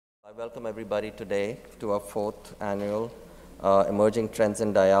I welcome everybody today to our fourth annual Emerging Trends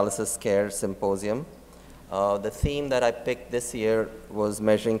in Dialysis Care Symposium. The theme that I picked this year was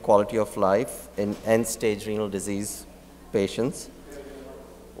measuring quality of life in end-stage renal disease patients.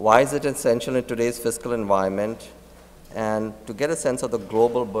 Why is it essential in today's fiscal environment? And to get a sense of the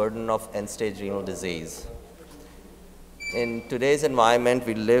global burden of end-stage renal disease. In today's environment,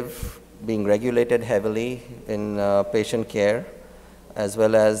 we live being regulated heavily in patient care, as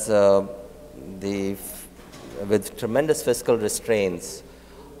well as with tremendous fiscal restraints.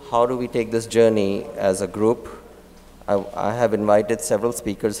 How do we take this journey as a group? I have invited several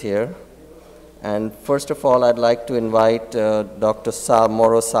speakers here. And first of all, I'd like to invite Dr.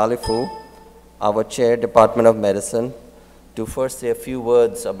 Moro Salifu, our Chair, Department of Medicine, to first say a few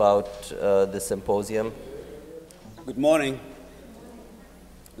words about the symposium. Good morning.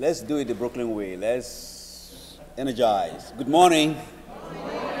 Let's do it the Brooklyn way. Let's energize. Good morning.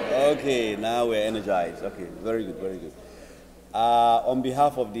 Okay, now we're energized. Okay, very good, very good. On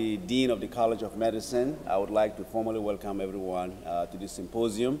behalf of the Dean of the College of Medicine, I would like to formally welcome everyone to this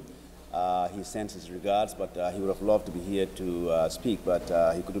symposium. He sends his regards, but he would have loved to be here to speak, but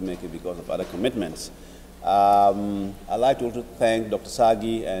he couldn't make it because of other commitments. I'd like to also thank Dr.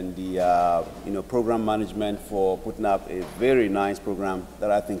 Sagi and the program management for putting up a very nice program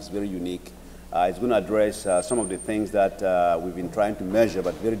that I think is very unique. It's going to address some of the things that we've been trying to measure,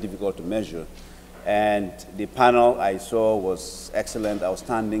 but very difficult to measure. And the panel I saw was excellent,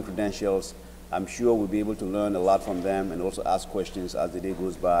 outstanding credentials. I'm sure we'll be able to learn a lot from them and also ask questions as the day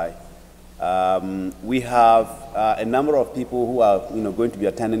goes by. We have a number of people who are going to be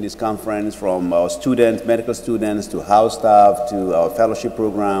attending this conference, from our students, medical students, to house staff, to our fellowship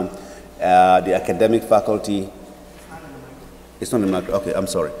program, the academic faculty. It's not a matter, okay, I'm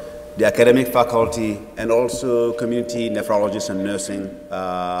sorry. The academic faculty, and also community nephrologists and nursing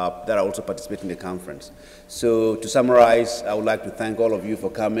that are also participating in the conference. So to summarize, I would like to thank all of you for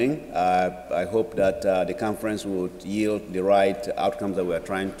coming. I hope that the conference will yield the right outcomes that we are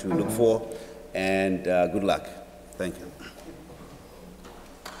trying to look for, and good luck. Thank you.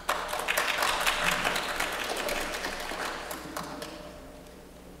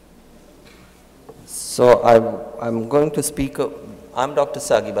 So I'm going to speak. I'm Dr.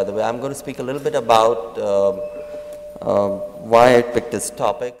 Sagi, by the way. I'm going to speak a little bit about why I picked this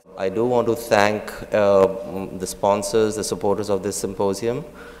topic. I do want to thank the sponsors, the supporters of this symposium.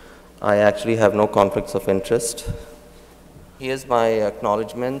 I actually have no conflicts of interest. Here's my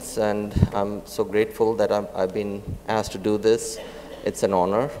acknowledgements, and I'm so grateful that I've been asked to do this. It's an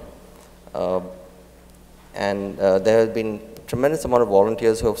honor. There have been a tremendous amount of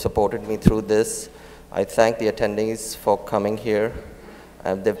volunteers who have supported me through this. I thank the attendees for coming here.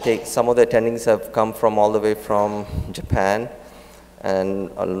 Some of the attendees have come from all the way from Japan,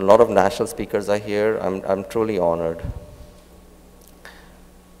 and a lot of national speakers are here. I'm truly honored.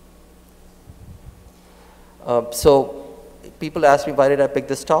 So people ask me, why did I pick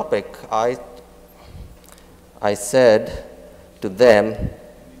this topic? I said to them,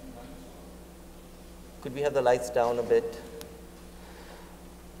 could we have the lights down a bit?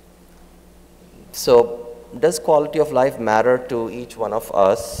 So, does quality of life matter to each one of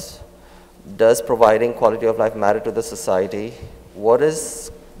us? Does providing quality of life matter to the society? What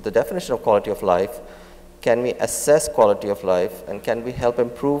is the definition of quality of life? Can we assess quality of life? And can we help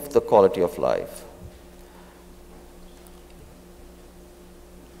improve the quality of life?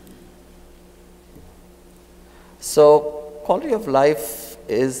 So, quality of life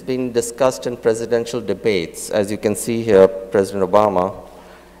is being discussed in presidential debates. As you can see here, President Obama.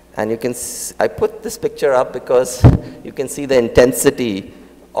 And you can I put this picture up because you can see the intensity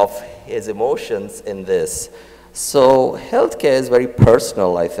of his emotions in this. So healthcare is very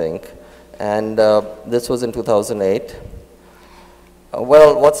personal, I think. And this was in 2008.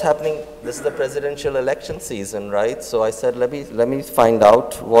 Well, what's happening? This is the presidential election season, right? So I said, let me find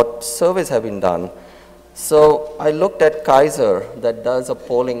out what surveys have been done. So I looked at Kaiser, that does a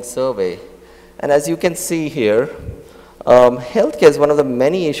polling survey. And as you can see here, healthcare is one of the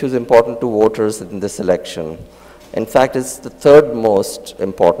many issues important to voters in this election. In fact, it's the third most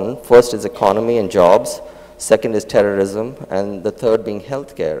important. First is economy and jobs. Second is terrorism. And the third being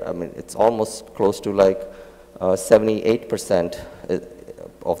healthcare. I mean, it's almost close to like 78%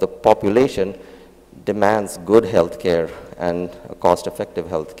 of the population demands good healthcare and cost-effective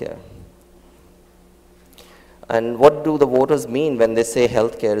healthcare. And what do the voters mean when they say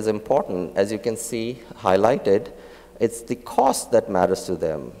healthcare is important? As you can see highlighted, it's the cost that matters to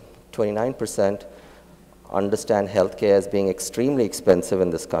them. 29% understand healthcare as being extremely expensive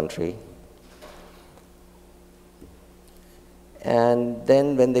in this country. And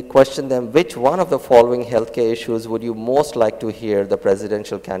then when they question them, which one of the following healthcare issues would you most like to hear the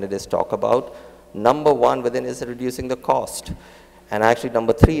presidential candidates talk about? Number one within is reducing the cost. And actually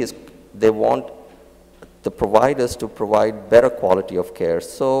number three is they want the providers to provide better quality of care.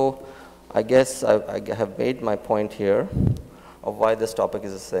 So I guess I have made my point here of why this topic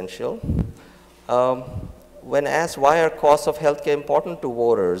is essential. When asked why are costs of healthcare important to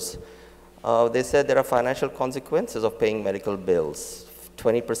voters, they said there are financial consequences of paying medical bills.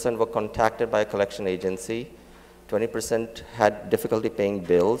 20% were contacted by a collection agency, 20% had difficulty paying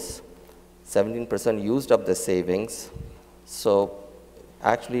bills, 17% used up their savings, so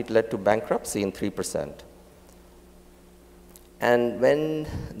actually it led to bankruptcy in 3%. And when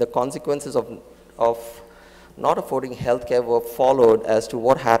the consequences of not affording healthcare were followed as to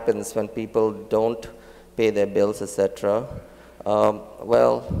what happens when people don't pay their bills, etc.,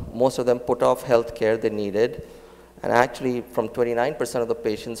 well, most of them put off health care they needed, and actually from 29% of the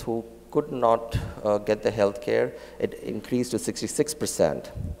patients who could not get the health care, it increased to 66%.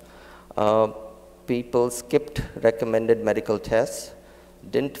 People skipped recommended medical tests,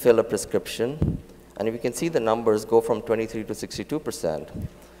 didn't fill a prescription, and you can see the numbers go from 23 to 62%.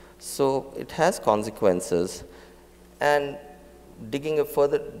 So it has consequences. And digging a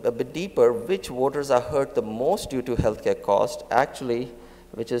bit deeper, which voters are hurt the most due to healthcare cost, actually,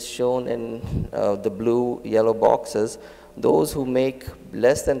 which is shown in the blue, yellow boxes, those who make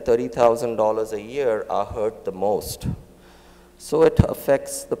less than $30,000 a year are hurt the most. So it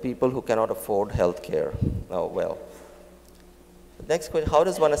affects the people who cannot afford healthcare. Oh, well. Next question, how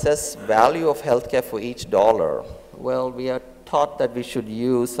does one assess value of healthcare for each dollar? Well, we are taught that we should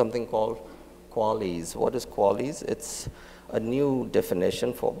use something called QALYs. What is QALYs? It's a new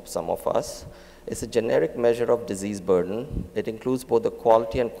definition for some of us. It's a generic measure of disease burden. It includes both the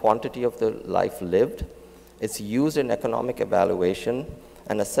quality and quantity of the life lived. It's used in economic evaluation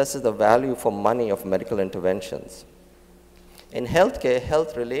and assesses the value for money of medical interventions. In healthcare,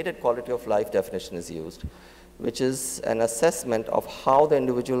 health-related quality of life definition is used, which is an assessment of how the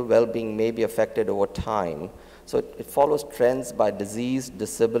individual well-being may be affected over time. So it follows trends by disease,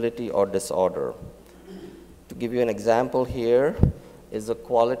 disability, or disorder. To give you an example here is the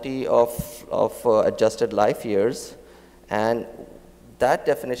quality of adjusted life years, and that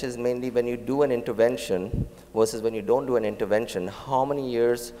definition is mainly when you do an intervention versus when you don't do an intervention, how many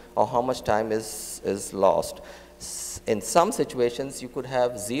years or how much time is lost. In some situations, you could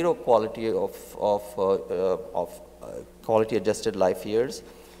have zero quality of quality adjusted life years,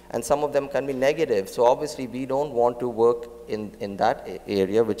 and some of them can be negative. So obviously, we don't want to work in that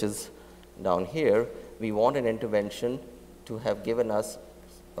area, which is down here. We want an intervention to have given us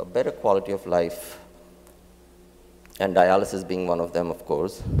a better quality of life, and dialysis being one of them, of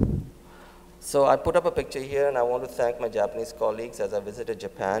course. So I put up a picture here, and I want to thank my Japanese colleagues as I visited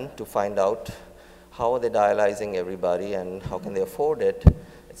Japan to find out how are they dialyzing everybody and how can they afford it.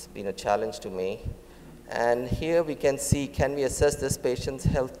 It's been a challenge to me. And here we can see, can we assess this patient's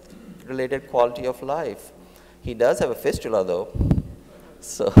health-related quality of life? He does have a fistula, though.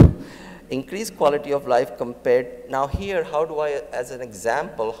 So increased quality of life compared, now here, how do I, as an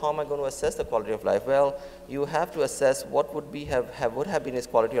example, how am I going to assess the quality of life? Well, you have to assess what would have been his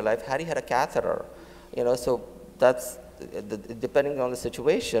quality of life had he had a catheter. You know, so that's, depending on the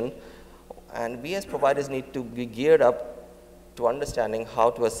situation, and we as providers need to be geared up to understanding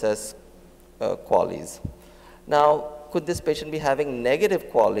how to assess QALYs. Now, could this patient be having negative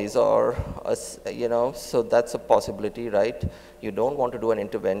QALYs or, you know, so that's a possibility, right? You don't want to do an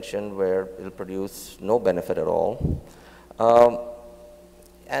intervention where it'll produce no benefit at all.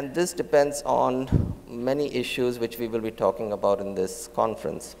 And this depends on many issues which we will be talking about in this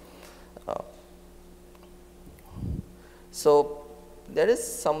conference. So there is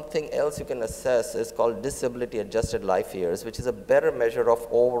something else you can assess. It's called disability adjusted life years, which is a better measure of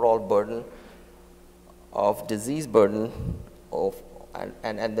overall burden of disease burden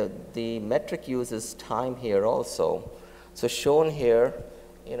and the metric uses time here also. So shown here,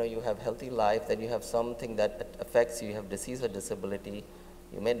 you know, you have healthy life, then you have something that affects you, you have disease or disability,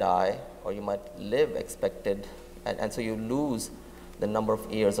 you may die, or you might live expected, and so you lose the number of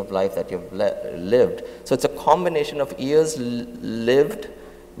years of life that you've lived. So it's a combination of years lived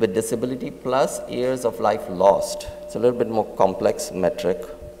with disability plus years of life lost. It's a little bit more complex metric.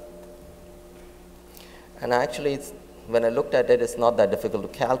 And actually, when I looked at it, it's not that difficult to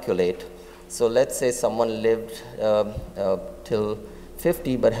calculate. So let's say someone lived till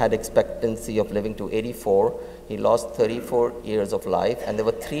 50 but had expectancy of living to 84. He lost 34 years of life, and there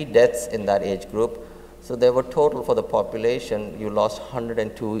were 3 deaths in that age group. So there were total for the population, you lost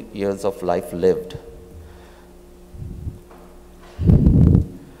 102 years of life lived.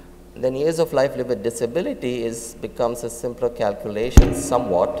 Then years of life lived with disability becomes a simpler calculation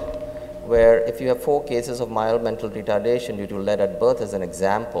somewhat, where if you have 4 cases of mild mental retardation due to lead at birth as an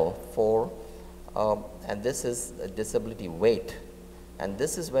example, 4, and this is a disability weight. And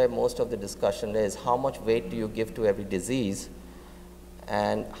this is where most of the discussion is, how much weight do you give to every disease,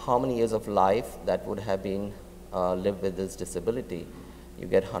 and how many years of life that would have been lived with this disability. You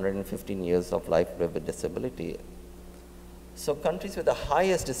get 115 years of life lived with disability. So countries with the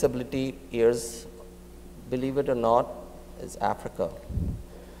highest disability years, believe it or not, is Africa.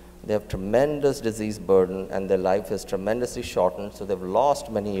 They have tremendous disease burden and their life is tremendously shortened, so they've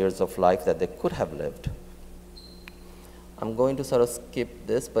lost many years of life that they could have lived. I'm going to sort of skip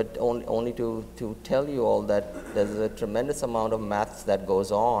this, but only to tell you all that there's a tremendous amount of maths that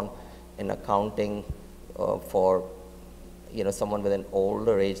goes on in accounting for someone with an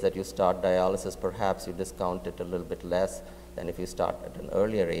older age that you start dialysis. Perhaps you discount it a little bit less than if you start at an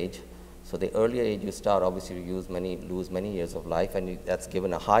earlier age. So the earlier age you start, obviously you lose many years of life, and that's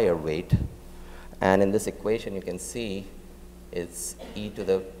given a higher weight. And in this equation you can see it's e to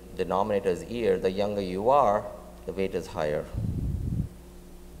the denominator is year. The younger you are, the weight is higher.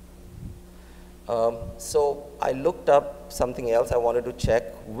 So I looked up something else. I wanted to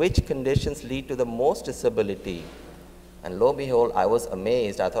check which conditions lead to the most disability. And lo and behold, I was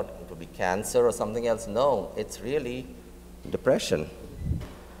amazed. I thought it would be cancer or something else. No, it's really depression.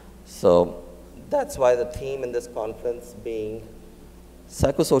 So that's why the theme in this conference being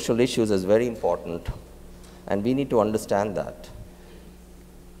psychosocial issues is very important, and we need to understand that.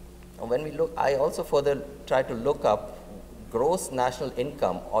 And when we look, I also further try to look up gross national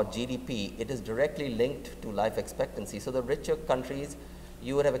income, or GDP. It is directly linked to life expectancy. So the richer countries,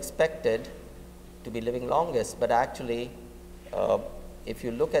 you would have expected to be living longest, but actually, if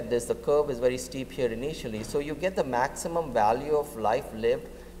you look at this, the curve is very steep here initially. So you get the maximum value of life lived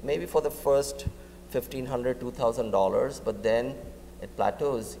maybe for the first $1,500, $2,000, but then it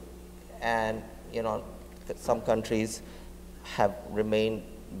plateaus, and some countries have remained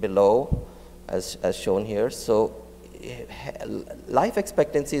below, as shown here. So life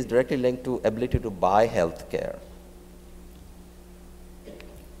expectancy is directly linked to ability to buy health care,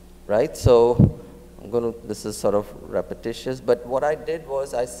 right? So this is sort of repetitious, but what I did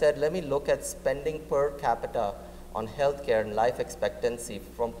was I said, let me look at spending per capita on healthcare and life expectancy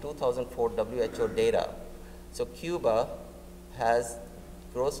from 2004 WHO data. So Cuba has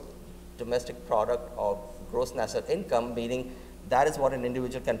gross domestic product or gross national income, meaning that is what an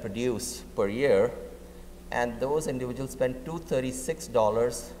individual can produce per year, and those individuals spend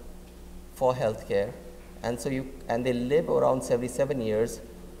 $236 for healthcare, and they live around 77 years.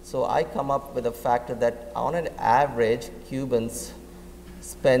 So I come up with a factor that on an average, Cubans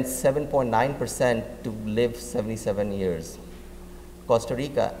spend 7.9% to live 77 years. Costa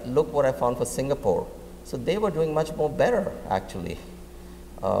Rica, look what I found for Singapore. So they were doing much more better, actually.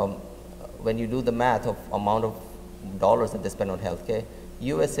 When you do the math of amount of dollars that they spend on healthcare,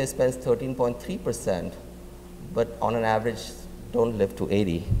 USA spends 13.3%, but on an average don't live to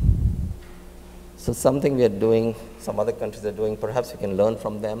 80. So something we are doing, some other countries are doing, perhaps we can learn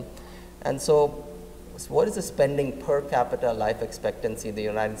from them. And so what is the spending per capita life expectancy in the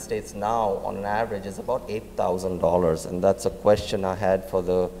United States now on an average is about $8,000, and that's a question I had for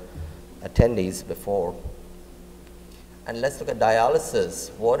the attendees before. And let's look at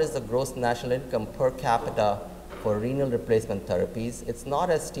dialysis. What is the gross national income per capita for renal replacement therapies? It's not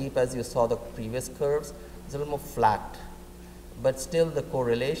as steep as you saw the previous curves. It's a little more flat, but still the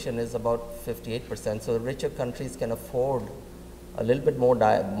correlation is about 58%. So the richer countries can afford a little bit more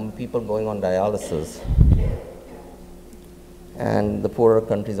people going on dialysis, and the poorer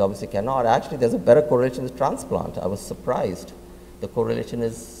countries obviously cannot. Actually, there's a better correlation with transplant. I was surprised. The correlation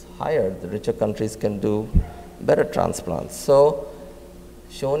is higher. The richer countries can do better transplants. So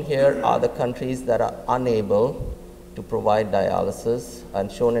shown here are the countries that are unable to provide dialysis,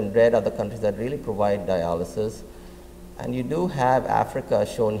 and shown in red are the countries that really provide dialysis. And you do have Africa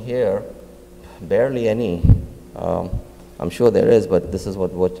shown here, barely any. I'm sure there is, but this is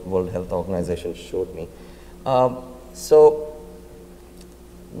what World Health Organization showed me. So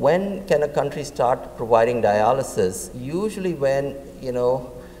when can a country start providing dialysis? Usually when,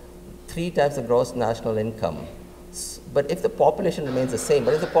 3 times the gross national income. But if the population remains the same,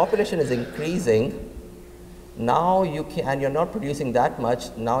 but if the population is increasing, now you can, and you're not producing that much,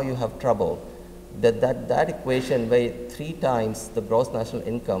 now you have trouble. That equation where 3 times the gross national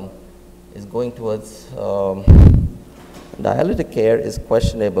income is going towards dialytic care is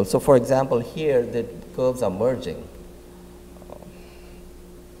questionable. So for example, here the curves are merging,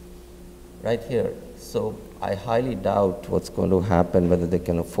 right here. So I highly doubt what's going to happen, whether they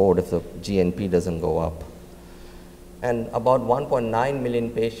can afford if the GNP doesn't go up. And about 1.9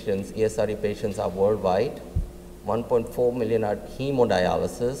 million patients, ESRD patients, are worldwide. 1.4 million are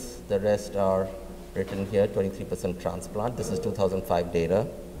hemodialysis. The rest are written here, 23% transplant. This is 2005 data.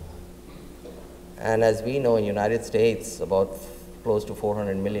 And as we know, in the United States, about close to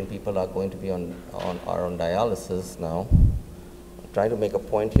 400 million people are going to be on dialysis now. I'm trying to make a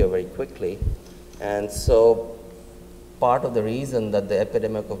point here very quickly. And so part of the reason that the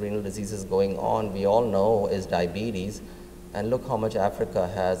epidemic of renal disease is going on, we all know, is diabetes. And look how much Africa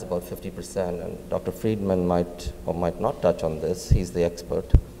has, about 50%. And Dr. Friedman might or might not touch on this. He's the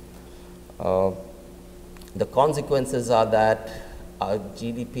expert. The consequences are that our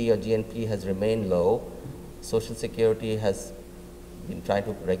GDP or GNP has remained low. Social Security has been trying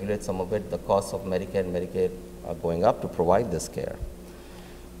to regulate some of it. The costs of Medicare and Medicaid are going up to provide this care.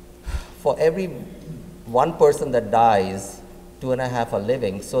 For every one person that dies, 2.5 are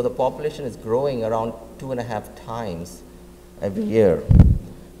living. So the population is growing around 2.5 times every year.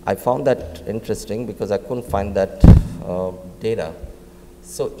 I found that interesting because I couldn't find that data.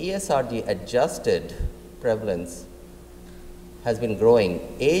 So ESRD adjusted prevalence has been growing.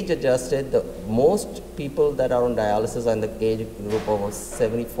 Age adjusted, the most people that are on dialysis are in the age group of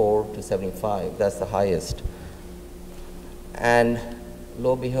 74 to 75. That's the highest. And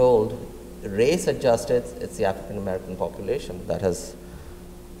lo and behold, race adjusted, it's the African American population that has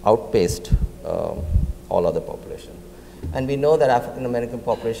outpaced all other population. And we know that African American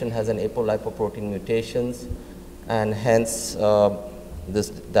population has an apolipoprotein mutations, and hence that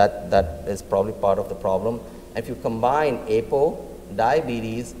is probably part of the problem. If you combine APO,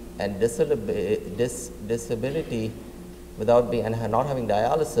 diabetes, and disability without being and not having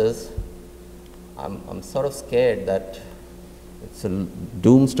dialysis, I'm sort of scared that it's a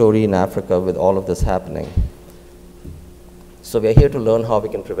doom story in Africa with all of this happening. So we are here to learn how we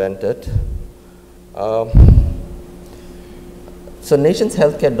can prevent it. So nation's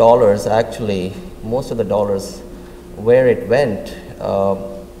healthcare dollars, actually, most of the dollars, where it went,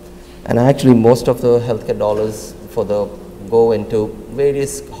 and actually most of the healthcare dollars go into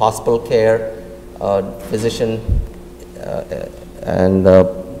various hospital care, physician,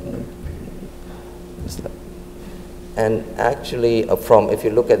 and actually if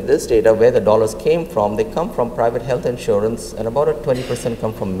you look at this data, where the dollars came from, they come from private health insurance, and about 20%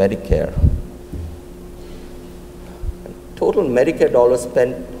 come from Medicare. Total Medicare dollars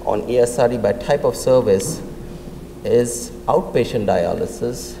spent on ESRD by type of service is outpatient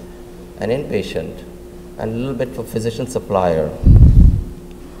dialysis and inpatient, and a little bit for physician supplier.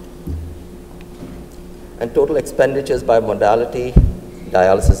 And total expenditures by modality,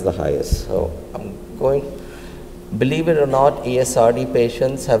 dialysis is the highest. So believe it or not, ESRD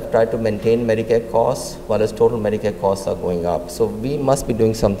patients have tried to maintain Medicare costs, while as total Medicare costs are going up. So we must be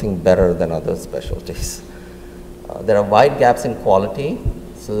doing something better than other specialties. There are wide gaps in quality.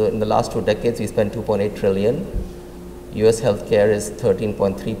 So in the last 2 decades, we spent $2.8 trillion. US healthcare is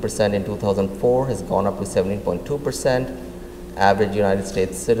 13.3% in 2004, has gone up to 17.2%. Average United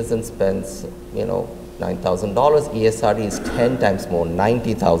States citizen spends, $9,000. ESRD is 10 times more,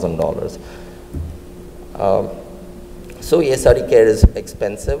 $90,000. So ESRD care is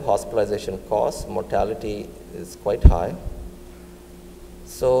expensive, hospitalization costs, mortality is quite high.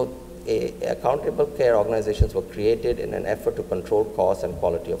 So accountable care organizations were created in an effort to control costs and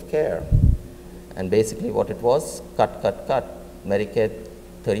quality of care. And basically what it was, cut. Medicare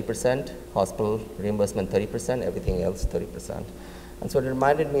 30%, hospital reimbursement 30%, everything else 30%. And so it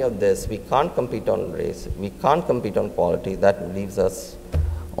reminded me of this. We can't compete on race. We can't compete on quality. That leaves us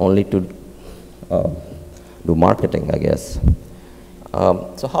only to do marketing, I guess.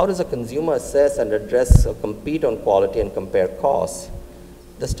 So how does a consumer assess and address or compete on quality and compare costs?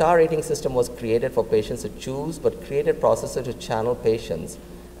 The star rating system was created for patients to choose, but created processes to channel patients.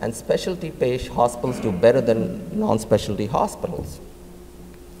 And specialty hospitals do better than non-specialty hospitals.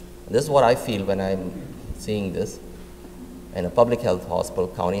 This is what I feel when I'm seeing this. In a public health hospital,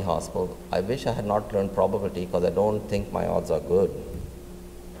 county hospital, I wish I had not learned probability because I don't think my odds are good.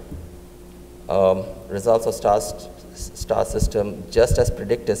 Results of star system, just as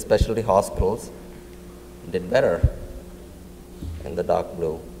predicted, specialty hospitals did better in the dark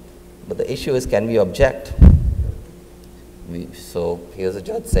blue. But the issue is, can we object? So here's a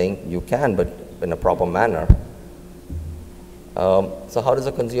judge saying you can, but in a proper manner. So how does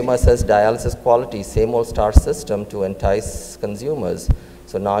a consumer assess dialysis quality? Same old star system to entice consumers.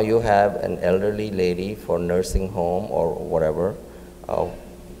 So now you have an elderly lady for nursing home or whatever.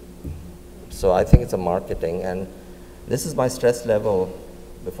 So I think it's a marketing, and this is my stress level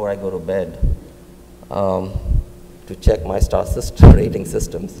before I go to bed. to check my star rating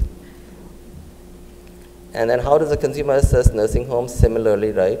systems. And then how does the consumer assess nursing homes?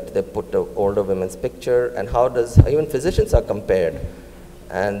 Similarly, right? They put the older women's picture, and how does, even physicians are compared.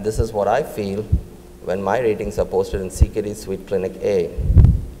 And this is what I feel when my ratings are posted in CKD Suite Clinic A.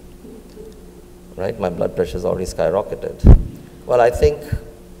 Right, my blood pressure is already skyrocketed. Well, I think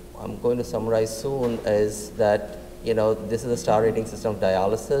I'm going to summarize soon is that, this is a star rating system of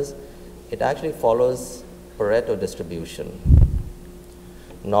dialysis. It actually follows Pareto distribution,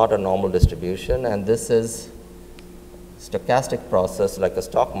 not a normal distribution, and this is stochastic process like a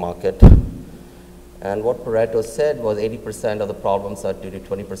stock market. And what Pareto said was 80% of the problems are due to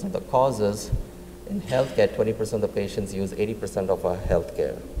 20% of the causes. In healthcare, 20% of the patients use 80% of our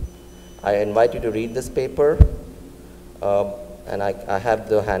healthcare. I invite you to read this paper, and I have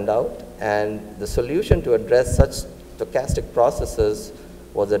the handout, and the solution to address such stochastic processes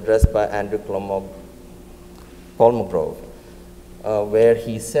was addressed by Andrew Kolmogrove. Where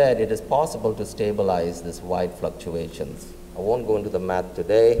he said it is possible to stabilize these wide fluctuations. I won't go into the math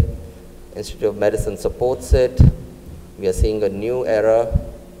today. Institute of Medicine supports it. We are seeing a new era.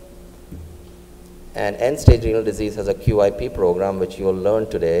 And end-stage renal disease has a QIP program, which you will learn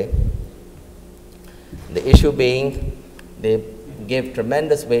today. The issue being, they give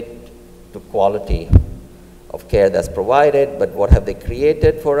tremendous weight to quality of care that's provided, but what have they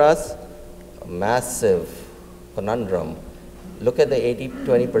created for us? A massive conundrum. Look at the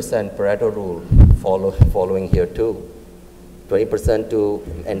 80-20% Pareto rule following here too. 20% to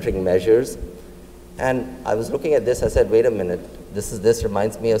entering measures. And I was looking at this, I said, wait a minute, this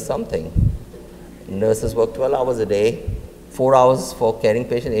reminds me of something. Nurses work 12 hours a day, 4 hours for caring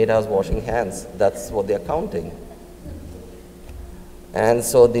patients, 8 hours washing hands. That's what they're counting. And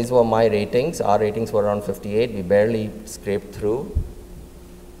so these were my ratings. Our ratings were around 58. We barely scraped through.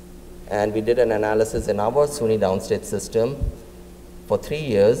 And we did an analysis in our SUNY downstate system for 3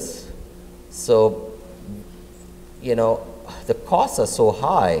 years. So, the costs are so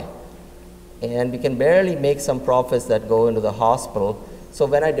high, and we can barely make some profits that go into the hospital. So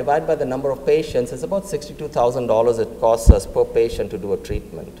when I divide by the number of patients, it's about $62,000 it costs us per patient to do a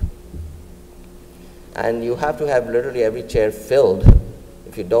treatment. And you have to have literally every chair filled.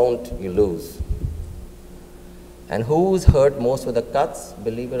 If you don't, you lose. And who's hurt most with the cuts,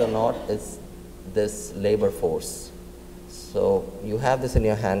 believe it or not, is this labor force. So you have this in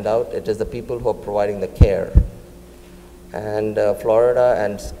your handout. It is the people who are providing the care. And Florida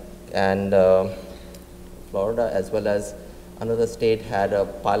as well as another state had a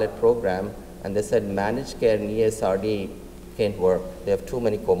pilot program, and they said managed care and ESRD can't work. They have too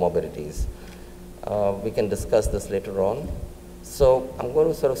many comorbidities. We can discuss this later on. So I'm going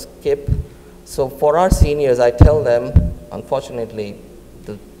to sort of skip. So for our seniors, I tell them, unfortunately,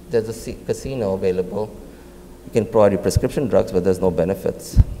 there's a casino available. You can provide you prescription drugs, but there's no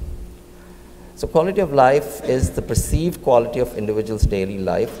benefits. So quality of life is the perceived quality of individuals' daily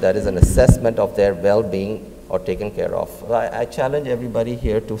life. That is an assessment of their well-being or taken care of. I challenge everybody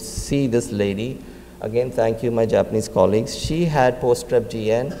here to see this lady. Again, thank you, my Japanese colleagues. She had post-strep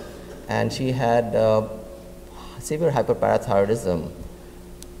GN, and she had severe hyperparathyroidism.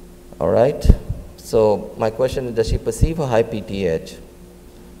 All right? So my question is, does she perceive a high PTH?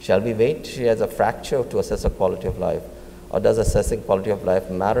 Shall we wait? She has a fracture to assess her quality of life. Or does assessing quality of life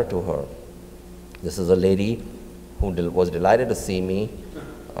matter to her? This is a lady who was delighted to see me,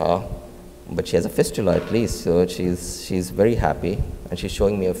 but she has a fistula at least, so she's very happy, and she's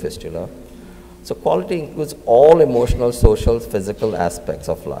showing me a fistula. So quality includes all emotional, social, physical aspects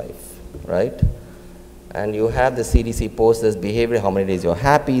of life, right? And you have the CDC post this behavior, how many days you're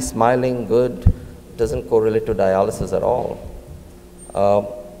happy, smiling, good. It doesn't correlate to dialysis at all.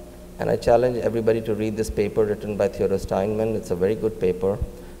 And I challenge everybody to read this paper written by Theodore Steinman. It's a very good paper,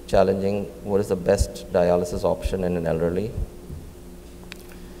 challenging what is the best dialysis option in an elderly.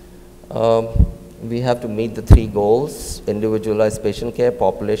 We have to meet the 3 goals: individualized patient care,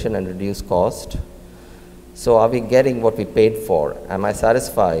 population, and reduce cost. So are we getting what we paid for? Am I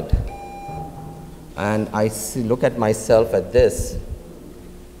satisfied? And I look at myself at this.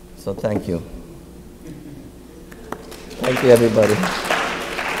 So thank you. Thank you, everybody.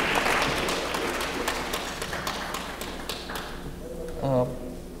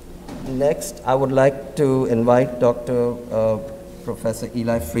 Next, I would like to invite Dr. Professor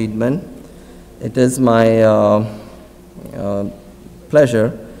Eli Friedman. It is my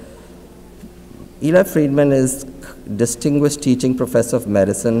pleasure. Eli Friedman is Distinguished Teaching Professor of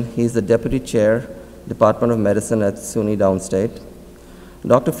Medicine. He is the Deputy Chair, Department of Medicine at SUNY Downstate.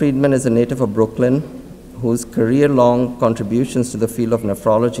 Dr. Friedman is a native of Brooklyn whose career-long contributions to the field of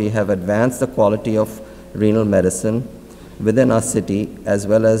nephrology have advanced the quality of renal medicine within our city as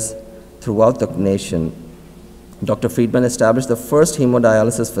well as throughout the nation. Dr. Friedman established the first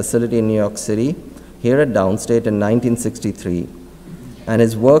hemodialysis facility in New York City, here at Downstate in 1963, and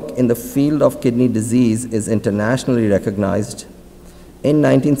his work in the field of kidney disease is internationally recognized. In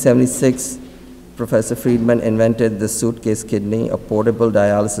 1976, Professor Friedman invented the suitcase kidney, a portable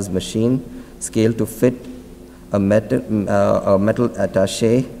dialysis machine scaled to fit a metal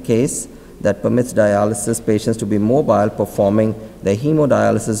attaché case that permits dialysis patients to be mobile, performing their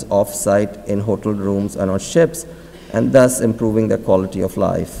hemodialysis off-site in hotel rooms and on ships, and thus improving their quality of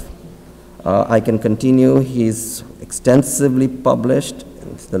life. I can continue. He's extensively published.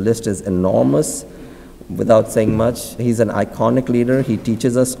 The list is enormous. Without saying much, he's an iconic leader. He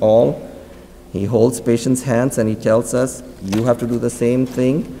teaches us all. He holds patients' hands and he tells us, you have to do the same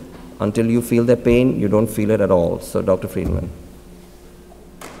thing. Until you feel the pain, you don't feel it at all. So, Dr. Friedman.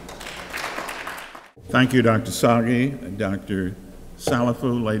 Thank you, Dr. Sagi, Dr.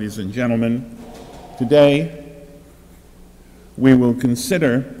 Salafu, ladies and gentlemen. Today, we will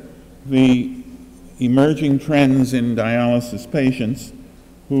consider the emerging trends in dialysis patients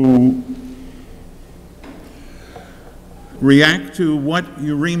who react to what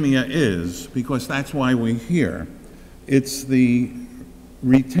uremia is, because that's why we're here. It's the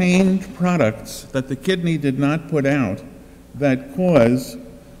retained products that the kidney did not put out that cause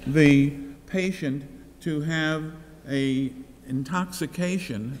the patient to have an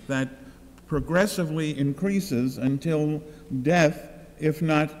intoxication that progressively increases until death, if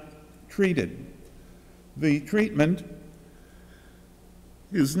not treated. The treatment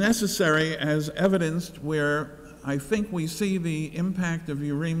is necessary as evidenced where I think we see the impact of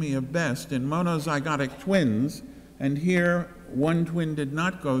uremia best in monozygotic twins, and here one twin did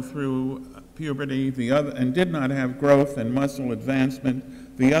not go through puberty, the other, and did not have growth and muscle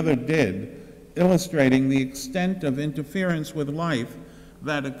advancement, the other did, illustrating the extent of interference with life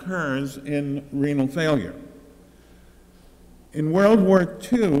that occurs in renal failure. In World War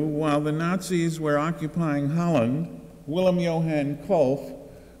II, while the Nazis were occupying Holland, Willem Johann Kolff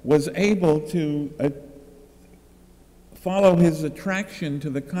was able to follow his attraction to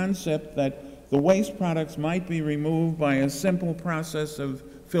the concept that the waste products might be removed by a simple process of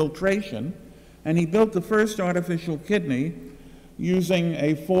filtration, and he built the first artificial kidney using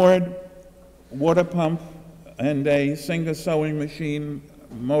a Ford water pump and a Singer sewing machine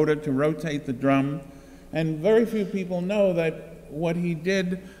motor to rotate the drum. And very few people know that what he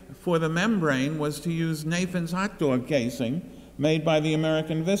did for the membrane was to use Nathan's hot dog casing made by the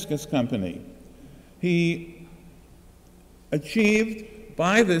American Viscous Company. He achieved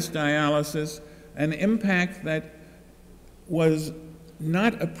by this dialysis an impact that was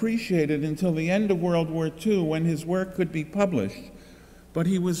not appreciated until the end of World War II, when his work could be published. But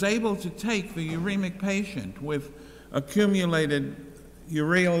he was able to take the uremic patient with accumulated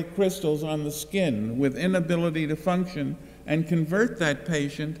ureal crystals on the skin with inability to function and convert that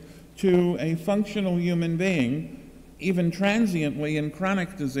patient to a functional human being, even transiently in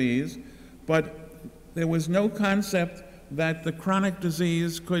chronic disease. But there was no concept that the chronic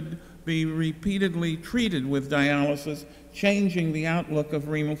disease could be repeatedly treated with dialysis, changing the outlook of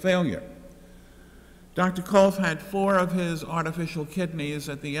renal failure. Dr. Kolff had 4 of his artificial kidneys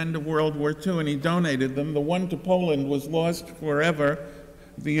at the end of World War II, and he donated them. The one to Poland was lost forever.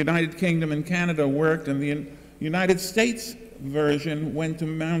 The United Kingdom and Canada worked, and the United States version went to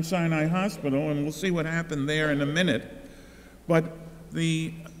Mount Sinai Hospital, and we'll see what happened there in a minute. But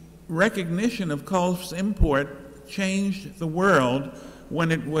the recognition of Kolff's import changed the world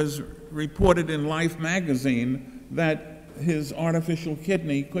when it was reported in Life magazine that his artificial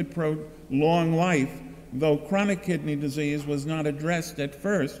kidney could prolong life, though chronic kidney disease was not addressed at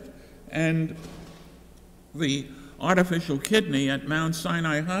first. And the artificial kidney at Mount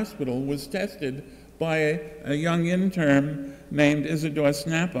Sinai Hospital was tested by a young intern named Isidore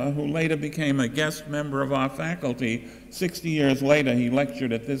Snapper, who later became a guest member of our faculty. 60 years later, he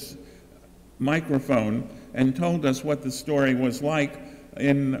lectured at this microphone and told us what the story was like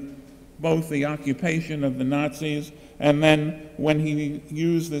in both the occupation of the Nazis and then when he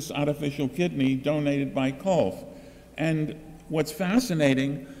used this artificial kidney donated by Kolff. And what's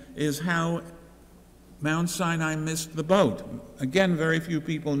fascinating is how Mount Sinai missed the boat. Again, very few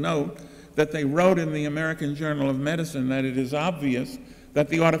people know that they wrote in the American Journal of Medicine that it is obvious that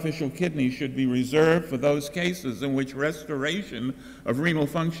the artificial kidney should be reserved for those cases in which restoration of renal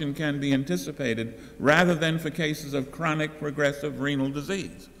function can be anticipated, rather than for cases of chronic progressive renal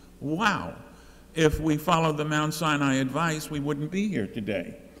disease. Wow. If we followed the Mount Sinai advice, we wouldn't be here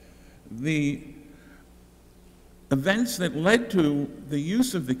today. The events that led to the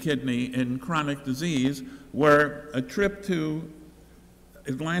use of the kidney in chronic disease were a trip to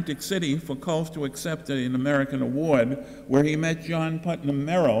Atlantic City for Kolff to accept an American award, where he met John Putnam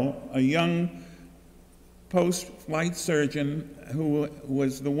Merrill, a young post-flight surgeon who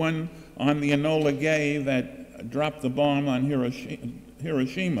was the one on the Enola Gay that dropped the bomb on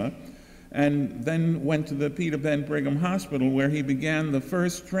Hiroshima, and then went to the Peter Ben Brigham Hospital, where he began the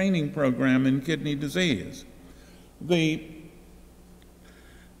first training program in kidney disease. The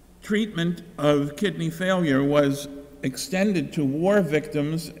treatment of kidney failure was extended to war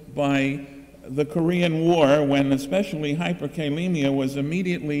victims by the Korean War, when especially hyperkalemia was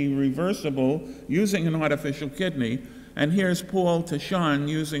immediately reversible using an artificial kidney. And here's Paul Tashan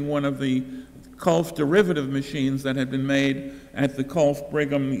using one of the Kolff derivative machines that had been made at the Kolff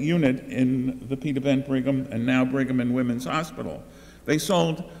Brigham unit in the Peter Ben Brigham and now Brigham and Women's Hospital. They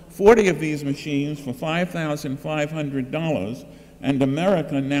sold 40 of these machines for $5,500, and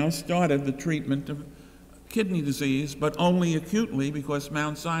America now started the treatment of kidney disease, but only acutely, because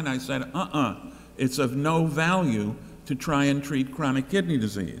Mount Sinai said, it's of no value to try and treat chronic kidney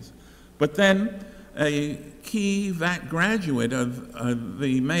disease. But then a key graduate of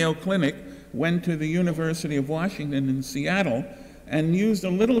the Mayo Clinic went to the University of Washington in Seattle and used a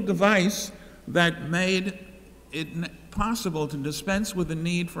little device that made it possible to dispense with the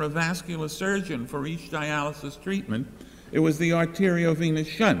need for a vascular surgeon for each dialysis treatment. It was the arteriovenous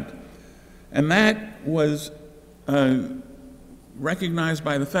shunt. And that was recognized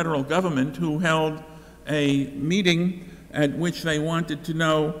by the federal government, who held a meeting at which they wanted to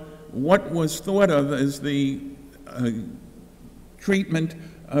know what was thought of as the treatment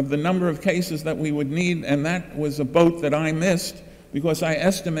of the number of cases that we would need, and that was a boat that I missed, because I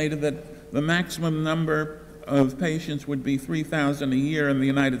estimated that the maximum number of patients would be 3,000 a year in the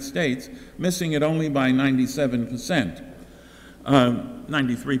United States, missing it only by 93%.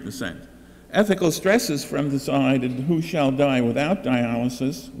 Ethical stresses from decided who shall die without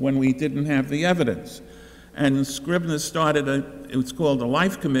dialysis when we didn't have the evidence. And Scribner started it was called a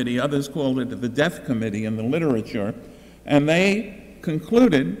life committee, others called it the death committee in the literature, and they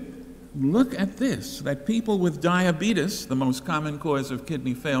concluded, look at this, that people with diabetes, the most common cause of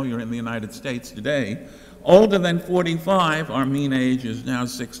kidney failure in the United States today, older than 45, our mean age is now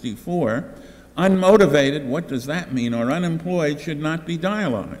 64, unmotivated, what does that mean, or unemployed, should not be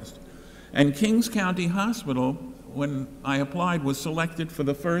dialyzed. And Kings County Hospital, when I applied, was selected for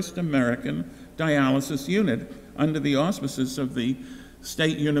the first American dialysis unit under the auspices of the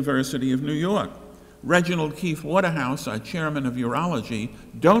State University of New York. Reginald Keith Waterhouse, our chairman of urology,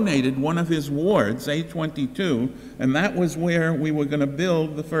 donated one of his wards, 822, and that was where we were going to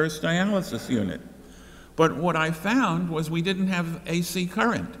build the first dialysis unit. But what I found was we didn't have AC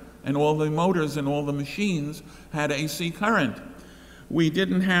current, and all the motors and all the machines had AC current. We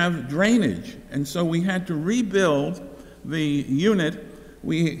didn't have drainage, and so we had to rebuild the unit.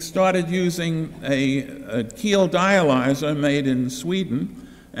 We started using a Kiel dialyzer made in Sweden,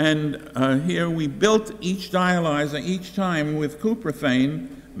 and here we built each dialyzer each time with cuprophane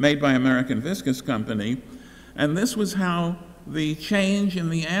made by American Viscous Company, and this was how the change in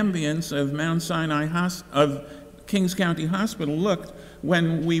the ambience of Mount Sinai of Kings County Hospital looked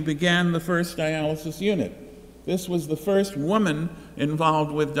when we began the first dialysis unit. This was the first woman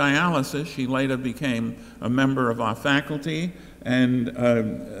involved with dialysis. She later became a member of our faculty and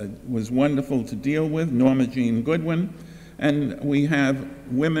was wonderful to deal with, Norma Jean Goodwin. And we have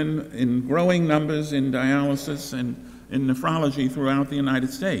women in growing numbers in dialysis and in nephrology throughout the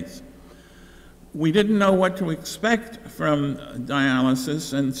United States. We didn't know what to expect from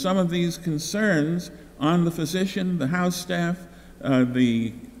dialysis, and some of these concerns on the physician, the house staff,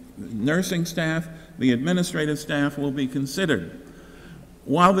 the nursing staff, the administrative staff will be considered.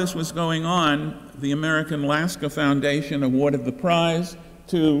 While this was going on, the American Lasker Foundation awarded the prize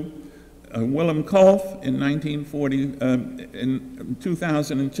to Willem Kolff in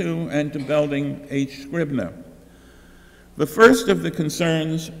 2002, and to Belding H. Scribner. The first of the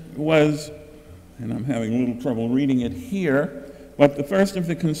concerns was, and I'm having a little trouble reading it here, but the first of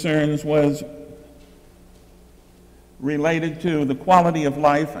the concerns was related to the quality of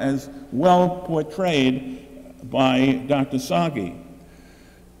life as well portrayed by Dr. Sagi.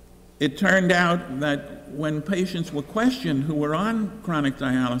 It turned out that when patients were questioned who were on chronic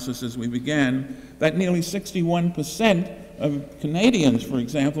dialysis as we began, that nearly 61% of Canadians, for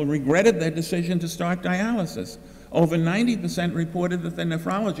example, regretted their decision to start dialysis. Over 90% reported that the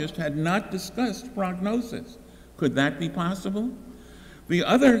nephrologist had not discussed prognosis. Could that be possible? The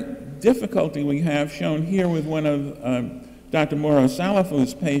other difficulty we have, shown here with one of Dr. Moro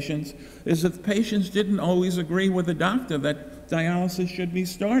Salafu's patients is that the patients didn't always agree with the doctor that dialysis should be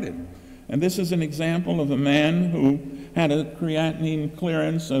started. And this is an example of a man who had a creatinine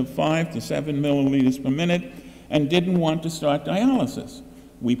clearance of 5 to 7 milliliters per minute and didn't want to start dialysis.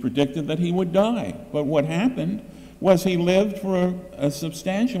 We predicted that he would die, but what happened was he lived for a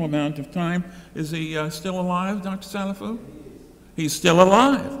substantial amount of time. Is he still alive, Dr. Salafu? He's still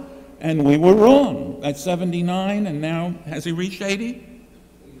alive. And we were wrong at 79, and now, has he reached 80?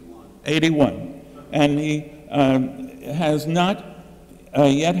 81. And he has not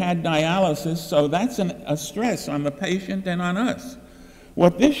yet had dialysis, so that's a stress on the patient and on us.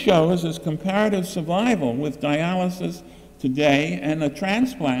 What this shows is comparative survival with dialysis today and a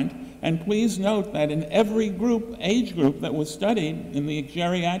transplant. And please note that in every group, age group that was studied in the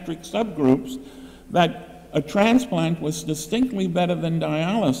geriatric subgroups, that a transplant was distinctly better than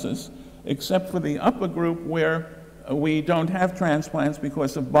dialysis, except for the upper group where we don't have transplants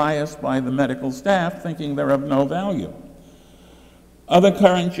because of bias by the medical staff thinking they're of no value. Other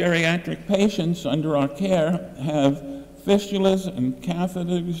current geriatric patients under our care have fistulas and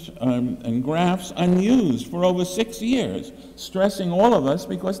catheters and grafts unused for over 6 years, stressing all of us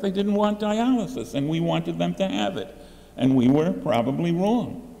because they didn't want dialysis and we wanted them to have it. And we were probably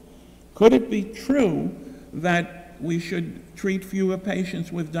wrong. Could it be true that we should treat fewer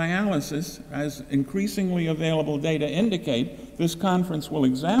patients with dialysis, as increasingly available data indicate? This conference will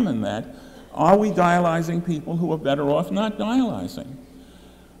examine that. Are we dialyzing people who are better off not dialyzing?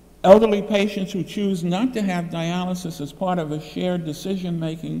 Elderly patients who choose not to have dialysis as part of a shared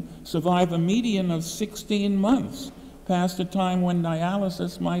decision-making survive a median of 16 months past a time when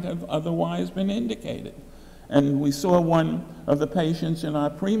dialysis might have otherwise been indicated. And we saw one of the patients in our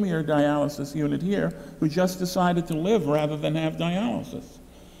premier dialysis unit here who just decided to live rather than have dialysis.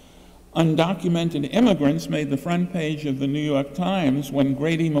 Undocumented immigrants made the front page of the New York Times when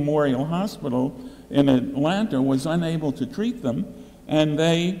Grady Memorial Hospital in Atlanta was unable to treat them, and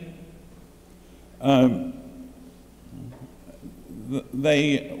they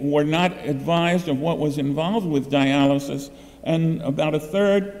were not advised of what was involved with dialysis, and about a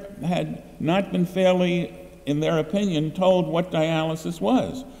third had not been fairly, in their opinion, told what dialysis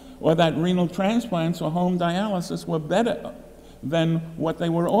was, or that renal transplants or home dialysis were better than what they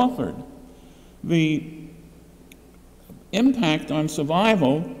were offered. The impact on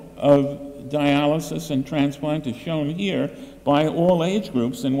survival of dialysis and transplant is shown here by all age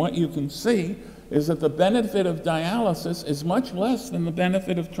groups, and what you can see is that the benefit of dialysis is much less than the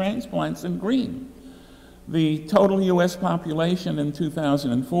benefit of transplants in green. The total U.S. population in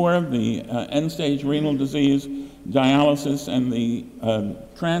 2004, the end-stage renal disease, dialysis, and the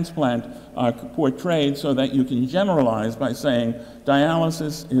transplant are portrayed so that you can generalize by saying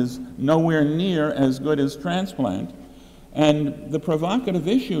dialysis is nowhere near as good as transplant. And the provocative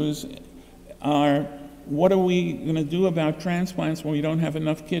issues are, what are we going to do about transplants when we don't have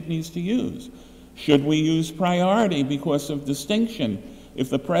enough kidneys to use? Should we use priority because of distinction? If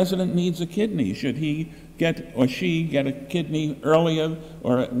the president needs a kidney, should he get or she get a kidney earlier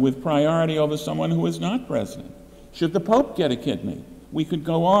or with priority over someone who is not president? Should the Pope get a kidney? We could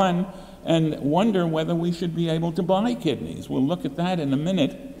go on and wonder whether we should be able to buy kidneys. We'll look at that in a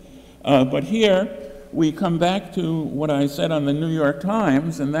minute. But here we come back to what I said on the New York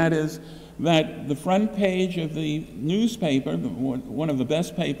Times, and that is that the front page of the newspaper, one of the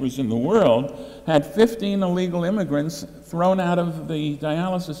best papers in the world, had 15 illegal immigrants thrown out of the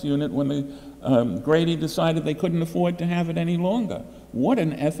dialysis unit when the Grady decided they couldn't afford to have it any longer. What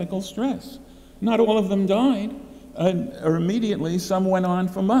an ethical stress. Not all of them died, or immediately. Some went on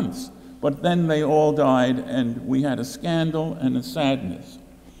for months, but then they all died, and we had a scandal and a sadness.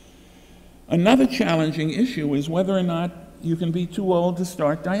 Another challenging issue is whether or not you can be too old to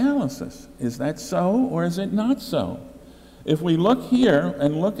start dialysis. Is that so, or is it not so? If we look here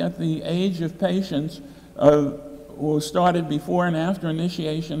and look at the age of patients who started before and after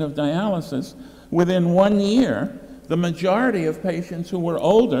initiation of dialysis, within 1 year, the majority of patients who were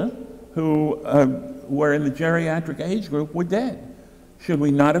older, who were in the geriatric age group, were dead. Should we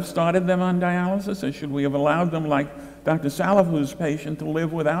not have started them on dialysis, or should we have allowed them, like Dr. Salafu's patient, to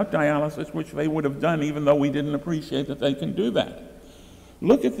live without dialysis, which they would have done even though we didn't appreciate that they can do that?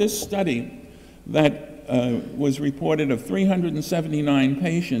 Look at this study that was reported of 379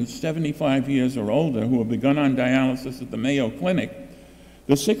 patients 75 years or older who have begun on dialysis at the Mayo Clinic.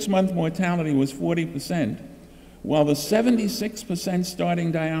 The 6-month mortality was 40%, while the 76%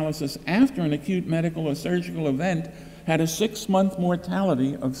 starting dialysis after an acute medical or surgical event had a 6-month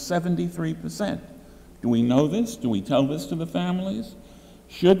mortality of 73%. Do we know this? Do we tell this to the families?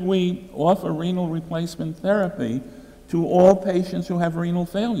 Should we offer renal replacement therapy to all patients who have renal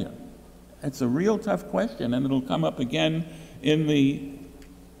failure? It's a real tough question, and it'll come up again in the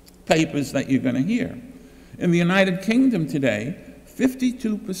papers that you're going to hear. In the United Kingdom today,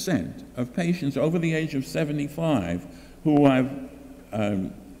 52% of patients over the age of 75 who have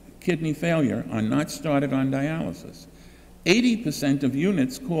kidney failure are not started on dialysis. 80% of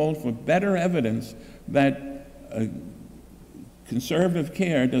units called for better evidence that conservative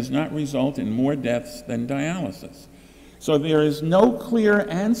care does not result in more deaths than dialysis. So there is no clear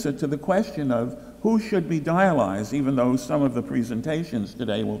answer to the question of who should be dialyzed, even though some of the presentations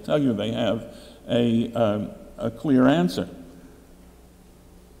today will tell you they have a clear answer.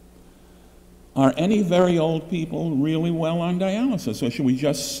 Are any very old people really well on dialysis, or should we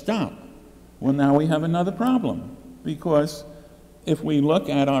just stop? Well, now we have another problem, because if we look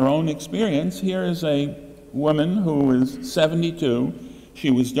at our own experience, here is a woman who is 72. She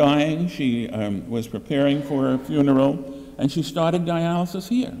was dying. She was preparing for a funeral, and she started dialysis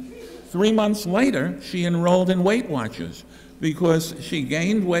here. 3 months later, she enrolled in Weight Watchers because she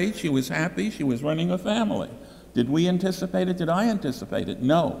gained weight, she was happy, she was running a family. Did we anticipate it? Did I anticipate it?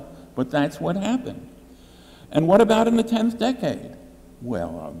 No, but that's what happened. And what about in the 10th decade?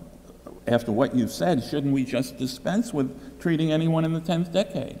 Well, after what you've said, shouldn't we just dispense with treating anyone in the 10th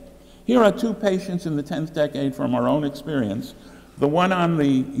decade? Here are two patients in the 10th decade from our own experience. The one on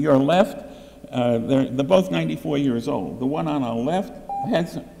your left, they're both 94 years old. The one on our left had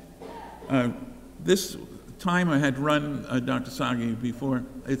some, this timer had run, Dr. Sagi, before.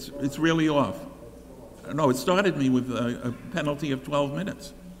 It's really off. No, it started me with a penalty of 12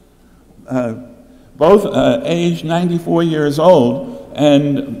 minutes. Both aged 94 years old,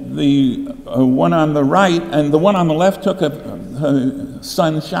 and the one on the right, and the one on the left took her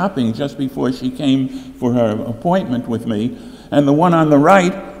son shopping just before she came for her appointment with me, and the one on the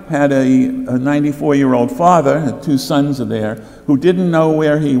right had a 94-year-old father, had two sons there, who didn't know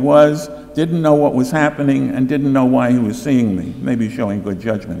where he was, didn't know what was happening, and didn't know why he was seeing me, maybe showing good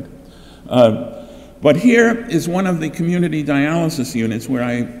judgment. But here is one of the community dialysis units where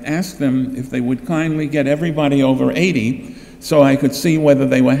I asked them if they would kindly get everybody over 80 so I could see whether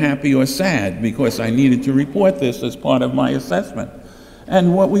they were happy or sad, because I needed to report this as part of my assessment.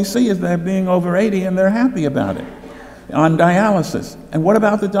 And what we see is they're being over 80 and they're happy about it on dialysis. And what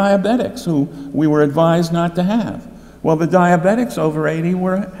about the diabetics who we were advised not to have? Well, the diabetics over 80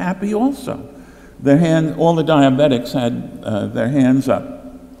 were happy also. All the diabetics had their hands up.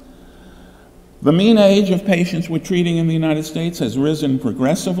 The mean age of patients we're treating in the United States has risen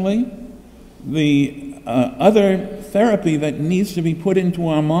progressively. The other therapy that needs to be put into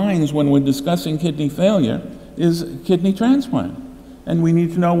our minds when we're discussing kidney failure is kidney transplant. And we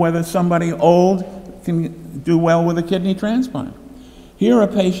need to know whether somebody old can do well with a kidney transplant. Here are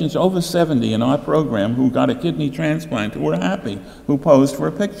patients over 70 in our program who got a kidney transplant, who were happy, who posed for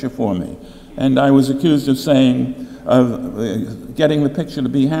a picture for me. And I was accused of saying, getting the picture to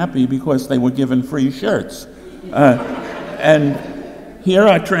be happy because they were given free shirts. And here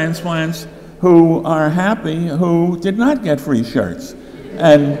are transplants who are happy who did not get free shirts.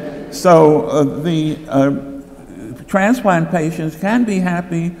 And so the transplant patients can be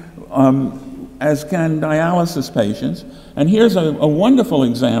happy, as can dialysis patients. And here's a wonderful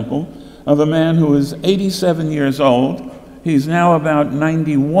example of a man who is 87 years old. He's now about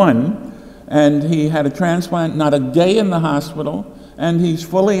 91. And he had a transplant, not a day in the hospital, and he's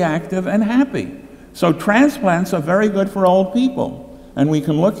fully active and happy. So transplants are very good for old people. And we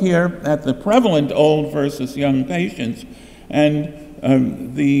can look here at the prevalent old versus young patients, and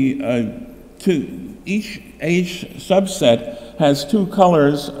each age subset has two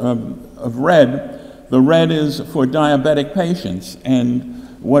colors of red. The red is for diabetic patients,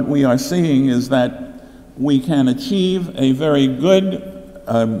 and what we are seeing is that we can achieve a very good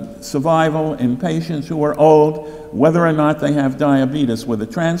survival in patients who are old, whether or not they have diabetes, with a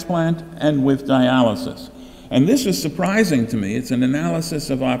transplant and with dialysis. And this is surprising to me. It's an analysis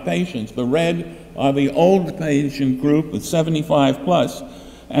of our patients. The red are the old patient group with 75 plus,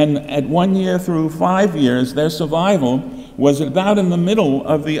 and at 1 year through 5 years, their survival was about in the middle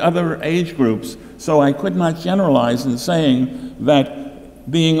of the other age groups. So I could not generalize in saying that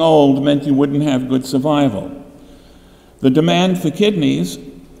being old meant you wouldn't have good survival. The demand for kidneys,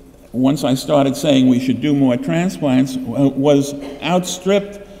 once I started saying we should do more transplants, was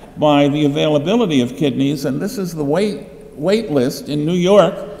outstripped by the availability of kidneys, and this is the wait list in New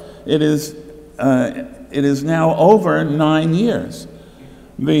York. It is now over 9 years.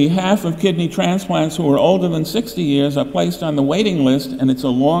 The half of kidney transplants who are older than 60 years are placed on the waiting list, and it's a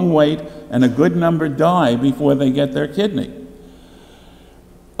long wait, and a good number die before they get their kidney.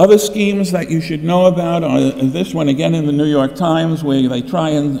 Other schemes that you should know about are this one again in the New York Times, where they try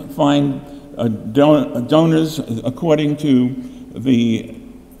and find donors according to the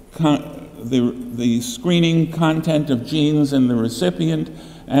screening content of genes in the recipient.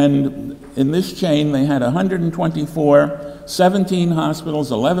 And in this chain, they had 124, 17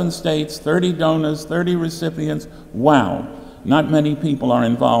 hospitals, 11 states, 30 donors, 30 recipients. Wow, not many people are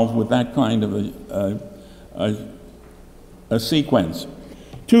involved with that kind of a sequence.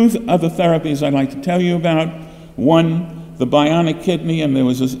 Two other therapies I'd like to tell you about. One, the bionic kidney, and there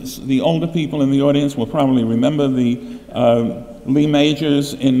was the older people in the audience will probably remember the Lee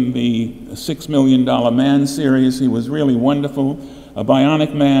Majors in the $6 Million Man series. He was really wonderful, a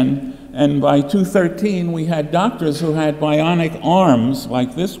bionic man. And by 2013, we had doctors who had bionic arms,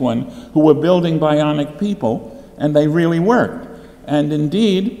 like this one, who were building bionic people, and they really worked. And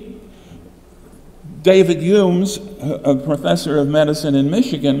indeed, David Siums, a professor of medicine in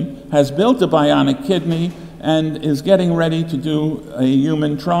Michigan, has built a bionic kidney and is getting ready to do a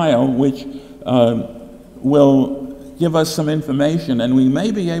human trial, which will give us some information, and we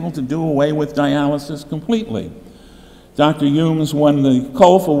may be able to do away with dialysis completely. Dr. Siums won the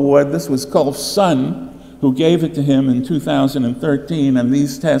Kolff Award. This was Kolff's son who gave it to him in 2013, and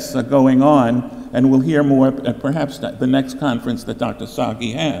these tests are going on, and we'll hear more at perhaps the next conference that Dr.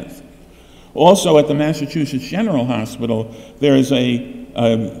 Sagi has. Also at the Massachusetts General Hospital, there is a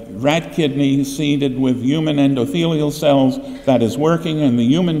rat kidney seeded with human endothelial cells that is working, and the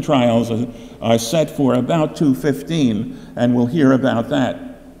human trials are set for about 2015, and we'll hear about that.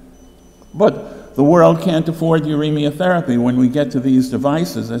 But the world can't afford uremia therapy when we get to these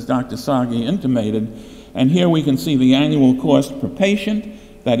devices, as Dr. Sagi intimated, and here we can see the annual cost per patient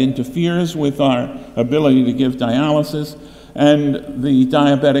that interferes with our ability to give dialysis. And the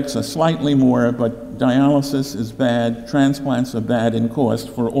diabetics are slightly more, but dialysis is bad, transplants are bad in cost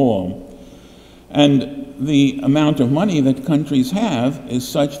for all. And the amount of money that countries have is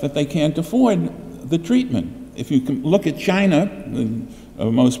such that they can't afford the treatment. If you can look at China, the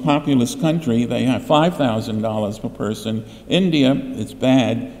most populous country, they have $5,000 per person. India, it's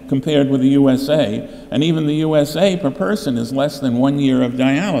bad compared with the USA, and even the USA per person is less than 1 year of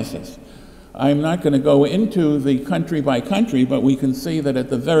dialysis. I'm not going to go into the country by country, but we can see that at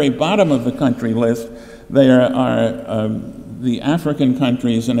the very bottom of the country list, there are the African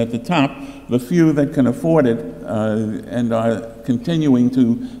countries, and at the top, the few that can afford it and are continuing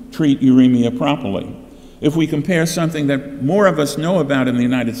to treat uremia properly. If we compare something that more of us know about in the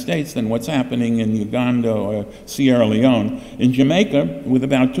United States than what's happening in Uganda or Sierra Leone, in Jamaica with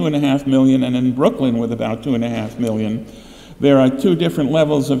about 2.5 million, and in Brooklyn with about 2.5 million, there are two different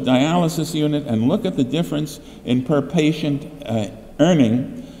levels of dialysis unit, and look at the difference in per patient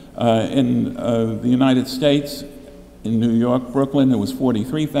earning in the United States. In New York, Brooklyn, it was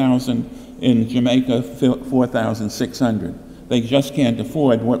 $43,000. In Jamaica, $4,600. They just can't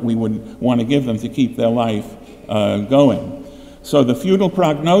afford what we would want to give them to keep their life going. So the feudal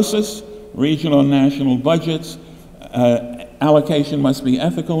prognosis, regional and national budgets, allocation must be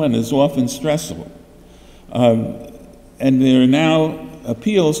ethical and is often stressful. And there are now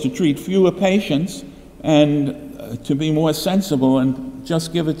appeals to treat fewer patients and to be more sensible and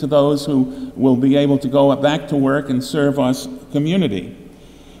just give it to those who will be able to go back to work and serve our community.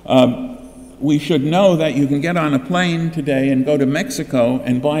 We should know that you can get on a plane today and go to Mexico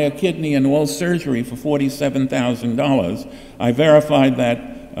and buy a kidney and all surgery for $47,000. I verified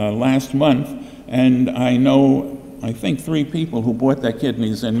that last month, and I know, I think, 3 people who bought their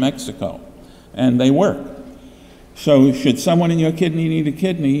kidneys in Mexico, and they work. So should someone in your kidney need a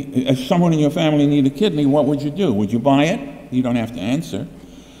kidney, someone in your family need a kidney, what would you do? Would you buy it? You don't have to answer.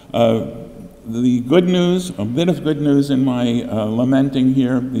 The good news, a bit of good news in my lamenting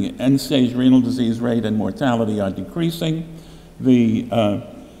here, the end-stage renal disease rate and mortality are decreasing. The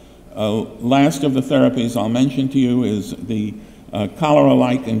last of the therapies I'll mention to you is the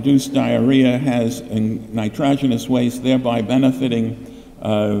cholera-like induced diarrhea has nitrogenous waste, thereby benefiting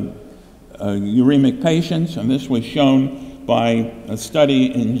uremic patients, and this was shown by a study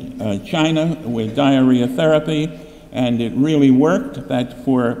in China with diarrhea therapy, and it really worked that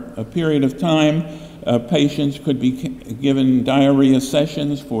for a period of time, patients could be given diarrhea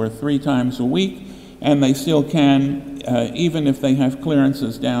sessions for 3 times a week, and they still can, even if they have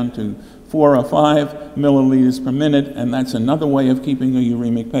clearances down to 4 or 5 milliliters per minute, and that's another way of keeping a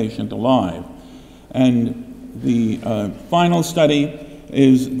uremic patient alive. And the final study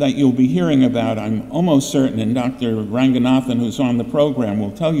is that you'll be hearing about, I'm almost certain, and Dr. Ranganathan, who's on the program,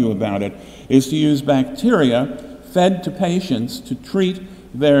 will tell you about it, is to use bacteria fed to patients to treat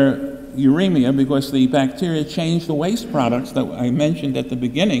their uremia because the bacteria changed the waste products that I mentioned at the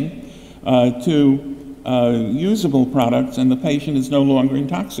beginning to usable products, and the patient is no longer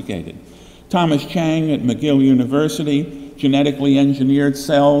intoxicated. Thomas Chang at McGill University genetically engineered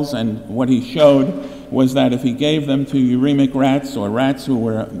cells, and what he showed was that if he gave them to uremic rats or rats who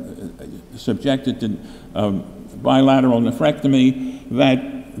were subjected to bilateral nephrectomy,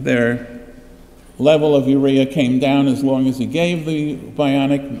 that their level of urea came down as long as he gave the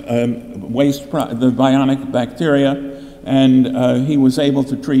bionic the bionic bacteria, and he was able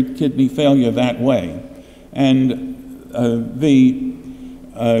to treat kidney failure that way. And the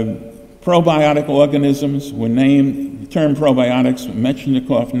probiotic organisms were named, the term probiotics,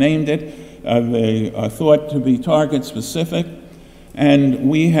 Metchnikoff named it. They are thought to be target specific, and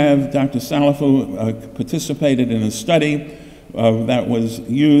we have, Dr. Salafu participated in a study that was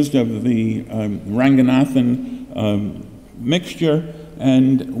used of the Ranganathan mixture,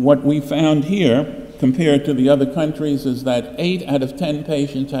 and what we found here compared to the other countries is that 8 out of 10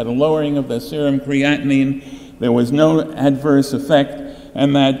 patients had a lowering of their serum creatinine. There was no adverse effect,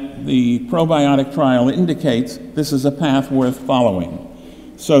 and that the probiotic trial indicates this is a path worth following.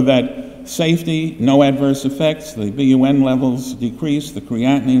 So that safety, no adverse effects, the BUN levels decreased, the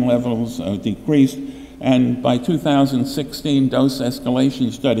creatinine levels decreased, and by 2016, dose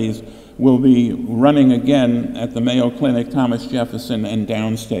escalation studies will be running again at the Mayo Clinic, Thomas Jefferson, and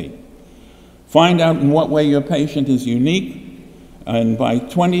downstate. Find out in what way your patient is unique, and by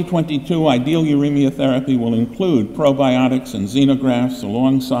 2022, ideal uremia therapy will include probiotics and xenografts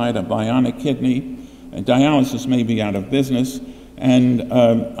alongside a bionic kidney. Dialysis may be out of business, and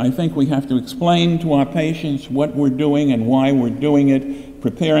I think we have to explain to our patients what we're doing and why we're doing it,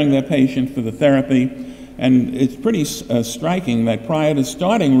 preparing their patient for the therapy. And it's pretty striking that prior to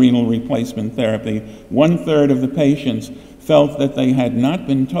starting renal replacement therapy, 1/3 of the patients felt that they had not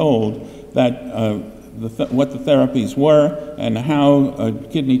been told that what the therapies were and how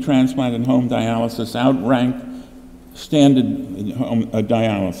kidney transplant and home dialysis outrank standard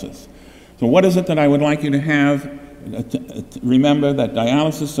dialysis. So what is it that I would like you to have? Remember that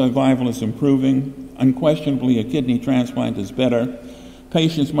dialysis survival is improving. Unquestionably, a kidney transplant is better.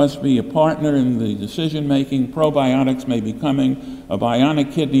 Patients must be a partner in the decision-making. Probiotics may be coming. A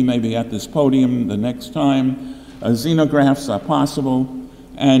bionic kidney may be at this podium the next time. Xenografts are possible.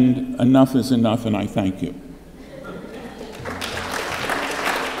 And enough is enough, and I thank you.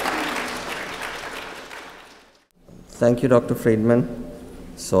 Thank you, Dr. Friedman.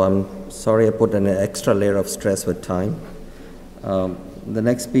 So I'm sorry I put an extra layer of stress with time. The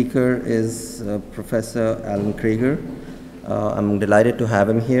next speaker is Professor Alan Krieger. I'm delighted to have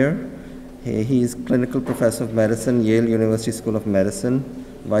him here. He's clinical professor of medicine, Yale University School of Medicine,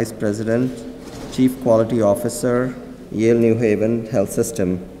 vice president, chief quality officer, Yale New Haven Health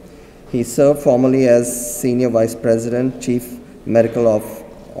System. He served formerly as senior vice president, chief medical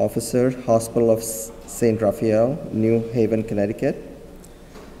officer, Hospital of St. Raphael, New Haven, Connecticut.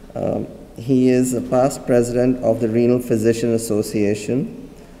 He is a past president of the Renal Physician Association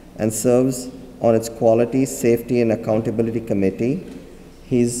and serves on its Quality, Safety, and Accountability Committee.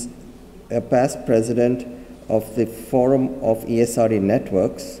 He's a past president of the Forum of ESRD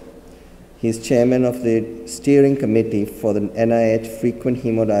Networks. He's chairman of the steering committee for the NIH Frequent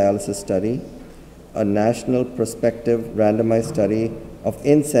Hemodialysis Study, a national prospective randomized study of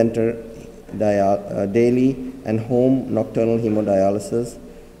in-center daily and home nocturnal hemodialysis.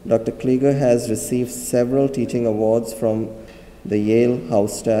 Dr. Krieger has received several teaching awards from the Yale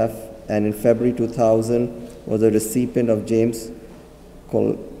House staff, and in February 2000 was a recipient of James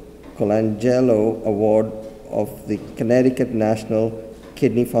Colangelo Award of the Connecticut National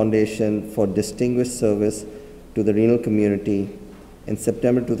Kidney Foundation for distinguished service to the renal community. In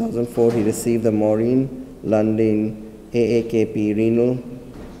September 2004, he received the Maureen Lundin AAKP Renal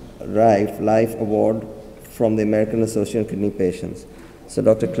Life Award from the American Association of Kidney Patients. So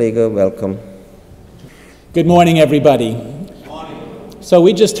Dr. Krieger, welcome. Good morning, everybody. Good morning. So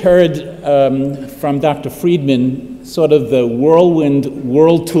we just heard from Dr. Friedman sort of the whirlwind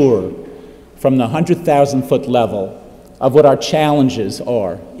world tour from the 100,000-foot level of what our challenges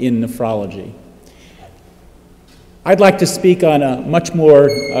are in nephrology. I'd like to speak on a much more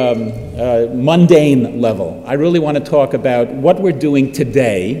mundane level. I really want to talk about what we're doing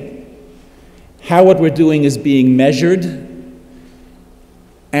today, how what we're doing is being measured,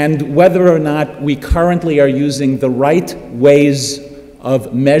 and whether or not we currently are using the right ways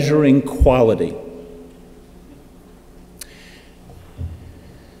of measuring quality.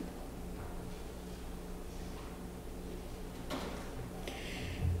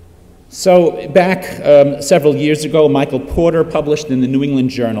 So back several years ago, Michael Porter published in the New England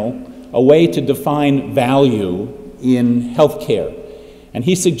Journal a way to define value in healthcare. And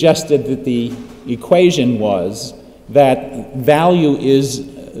he suggested that the equation was that value is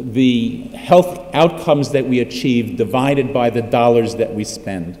the health outcomes that we achieve divided by the dollars that we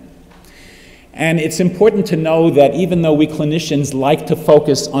spend. And it's important to know that even though we clinicians like to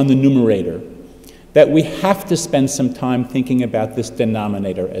focus on the numerator, that we have to spend some time thinking about this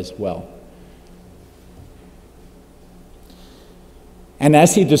denominator as well. And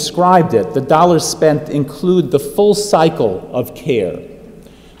as he described it, the dollars spent include the full cycle of care.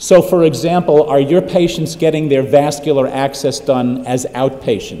 So, for example, are your patients getting their vascular access done as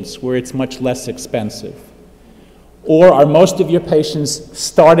outpatients, where it's much less expensive? Or are most of your patients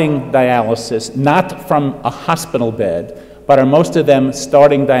starting dialysis not from a hospital bed, but are most of them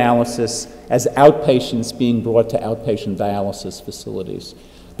starting dialysis as outpatients being brought to outpatient dialysis facilities?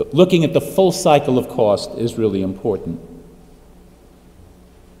 But looking at the full cycle of cost is really important.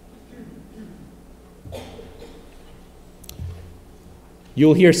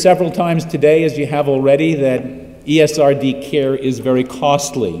 You'll hear several times today, as you have already, that ESRD care is very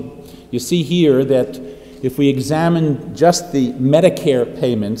costly. You see here that if we examine just the Medicare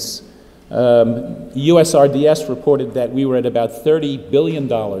payments, USRDS reported that we were at about $30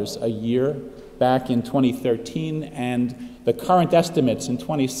 billion a year back in 2013, and the current estimates in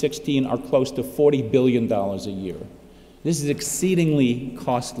 2016 are close to $40 billion a year. This is exceedingly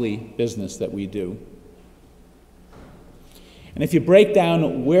costly business that we do. And if you break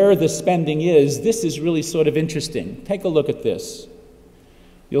down where the spending is, this is really sort of interesting. Take a look at this.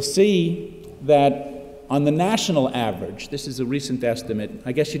 You'll see that on the national average, this is a recent estimate,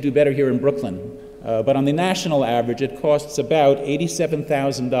 I guess you do better here in Brooklyn, but on the national average, it costs about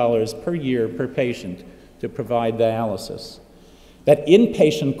 $87,000 per year per patient to provide dialysis. That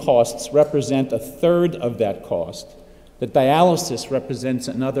inpatient costs represent a third of that cost. The dialysis represents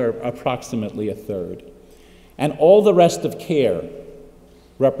another approximately a third. And all the rest of care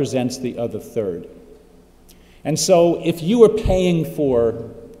represents the other third. And so if you were paying for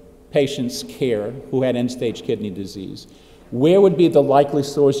patients' care who had end-stage kidney disease, where would be the likely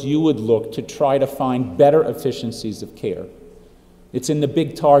source you would look to try to find better efficiencies of care? It's in the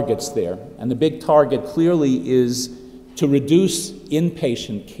big targets there. And the big target clearly is to reduce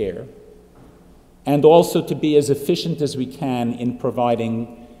inpatient care and also to be as efficient as we can in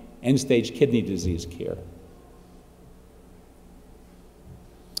providing end-stage kidney disease care.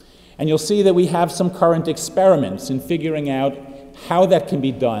 And you'll see that we have some current experiments in figuring out how that can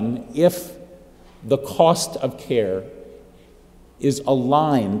be done if the cost of care is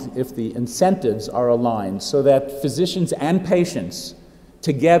aligned, if the incentives are aligned, so that physicians and patients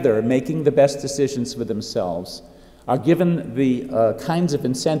together, making the best decisions for themselves, are given the kinds of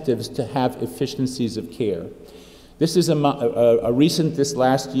incentives to have efficiencies of care. This is a recent, this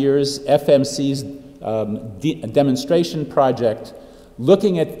last year's FMC's demonstration project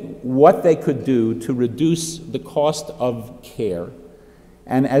looking at what they could do to reduce the cost of care.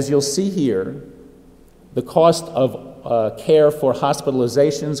 And as you'll see here, the cost of care for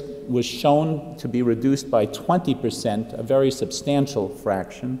hospitalizations was shown to be reduced by 20%, a very substantial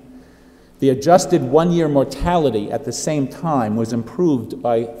fraction. The adjusted one-year mortality at the same time was improved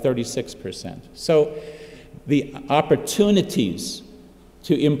by 36%. So the opportunities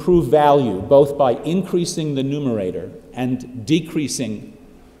to improve value, both by increasing the numerator and decreasing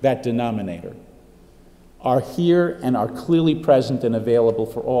that denominator, are here and are clearly present and available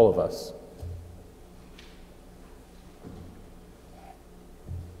for all of us.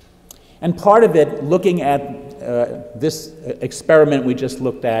 And part of it, looking at this experiment we just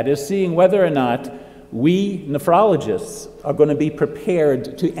looked at, is seeing whether or not we nephrologists are going to be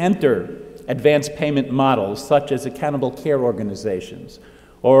prepared to enter advanced payment models such as accountable care organizations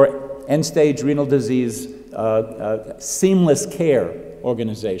or end-stage renal disease seamless care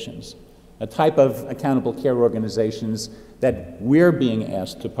organizations, a type of accountable care organizations that we're being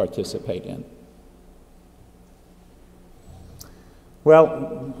asked to participate in.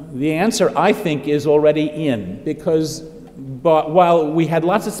 Well, the answer, I think, is already in, because while we had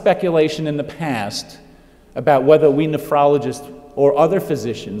lots of speculation in the past about whether we nephrologists or other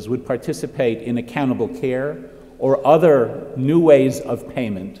physicians would participate in accountable care or other new ways of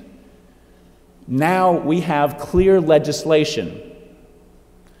payment, now we have clear legislation.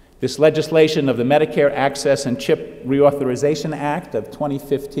 This legislation of the Medicare Access and CHIP Reauthorization Act of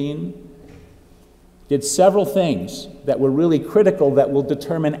 2015 did several things that were really critical that will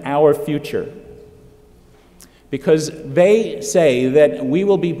determine our future. Because they say that we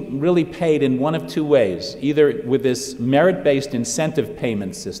will be really paid in one of two ways, either with this merit-based incentive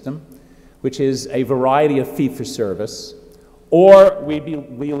payment system, which is a variety of fee-for-service, or we'd be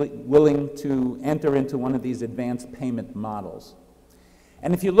willing to enter into one of these advanced payment models.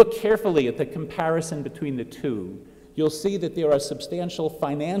 And if you look carefully at the comparison between the two, you'll see that there are substantial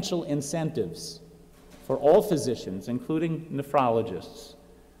financial incentives for all physicians, including nephrologists,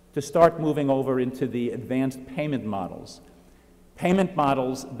 to start moving over into the advanced payment models. Payment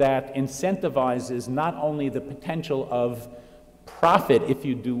models that incentivizes not only the potential of profit if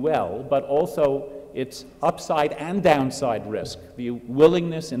you do well, but also its upside and downside risk, the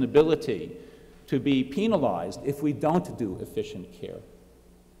willingness and ability to be penalized if we don't do efficient care.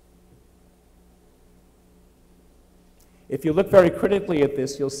 If you look very critically at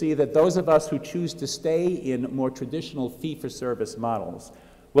this, you'll see that those of us who choose to stay in more traditional fee-for-service models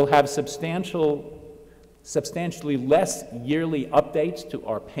will have substantially less yearly updates to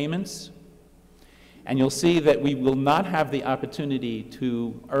our payments, and you'll see that we will not have the opportunity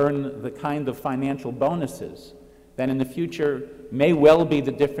to earn the kind of financial bonuses that in the future may well be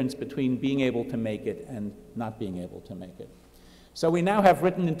the difference between being able to make it and not being able to make it. So we now have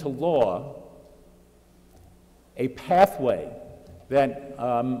written into law a pathway that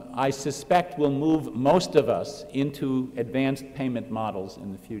I suspect will move most of us into advanced payment models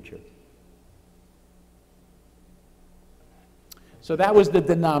in the future. So that was the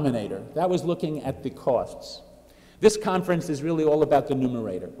denominator. That was looking at the costs. This conference is really all about the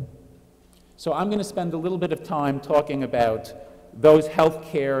numerator. So I'm going to spend a little bit of time talking about those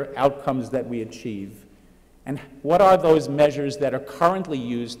healthcare outcomes that we achieve, and what are those measures that are currently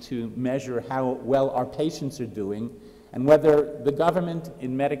used to measure how well our patients are doing, and whether the government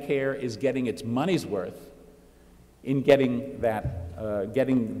in Medicare is getting its money's worth in getting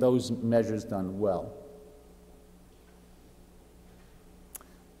those measures done well.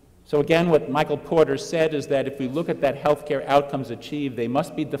 So again, what Michael Porter said is that if we look at that healthcare outcomes achieved, they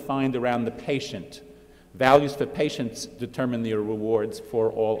must be defined around the patient. Values for patients determine the rewards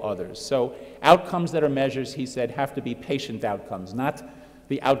for all others. So outcomes that are measures, he said, have to be patient outcomes, not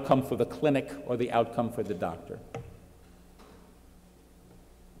the outcome for the clinic or the outcome for the doctor.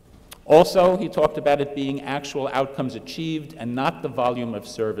 Also, he talked about it being actual outcomes achieved and not the volume of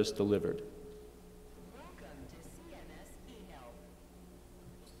service delivered. Welcome to CMS eHealth.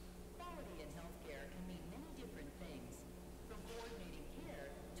 Quality in healthcare can mean many different things, from coordinating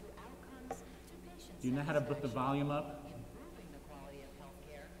care to outcomes to patient Do you know how to put the volume up? Improving the quality of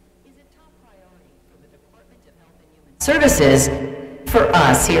healthcare is a top priority for the Department of Health and Human Services for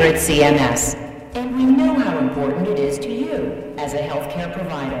us here at CMS. And we know how important it is to you as a healthcare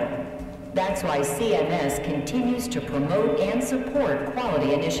provider. That's why CMS continues to promote and support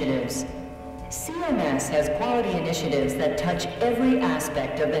quality initiatives. CMS has quality initiatives that touch every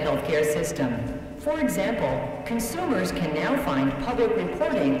aspect of the healthcare system. For example, consumers can now find public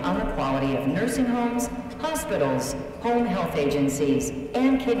reporting on the quality of nursing homes, hospitals, home health agencies,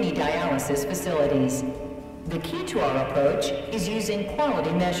 and kidney dialysis facilities. The key to our approach is using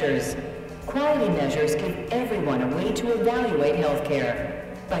quality measures. Quality measures give everyone a way to evaluate healthcare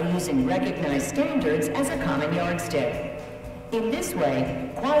by using recognized standards as a common yardstick. In this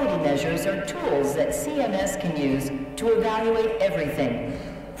way, quality measures are tools that CMS can use to evaluate everything,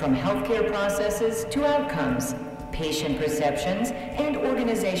 from healthcare processes to outcomes, patient perceptions, and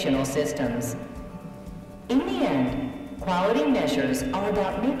organizational systems. In the end, quality measures are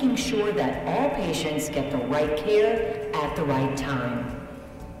about making sure that all patients get the right care at the right time.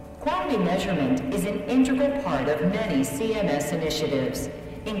 Quality measurement is an integral part of many CMS initiatives,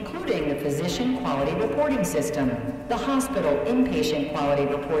 including the Physician Quality Reporting System, the Hospital Inpatient Quality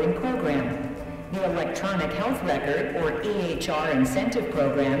Reporting Program, the Electronic Health Record, or EHR incentive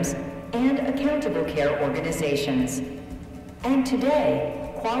programs, and accountable care organizations. And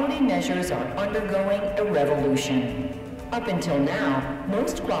today, quality measures are undergoing a revolution. Up until now,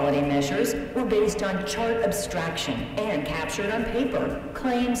 most quality measures were based on chart abstraction and captured on paper.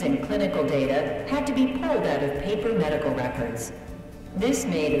 Claims and clinical data had to be pulled out of paper medical records. This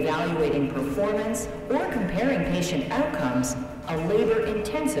made evaluating performance or comparing patient outcomes a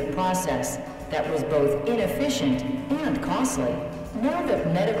labor-intensive process that was both inefficient and costly. Now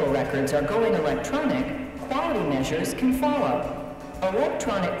that medical records are going electronic, quality measures can follow.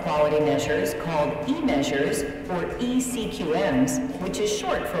 Electronic quality measures, called e-measures or eCQMs, which is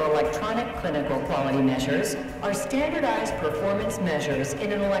short for Electronic Clinical Quality Measures, are standardized performance measures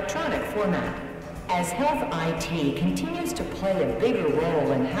in an electronic format. As health IT continues to play a bigger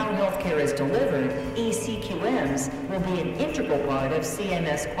role in how healthcare is delivered, eCQMs will be an integral part of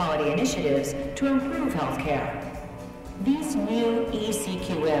CMS quality initiatives to improve healthcare. These new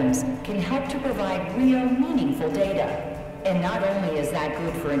eCQMs can help to provide real, meaningful data. And not only is that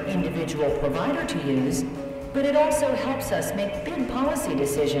good for an individual provider to use, but it also helps us make big policy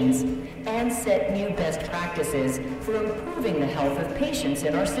decisions and set new best practices for improving the health of patients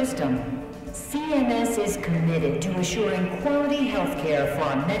in our system. CMS is committed to assuring quality health care for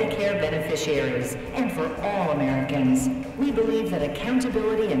our Medicare beneficiaries and for all Americans. We believe that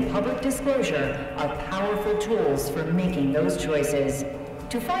accountability and public disclosure are powerful tools for making those choices.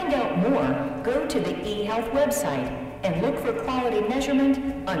 To find out more, go to the eHealth website and look for quality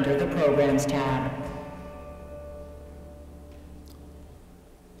measurement under the Programs tab.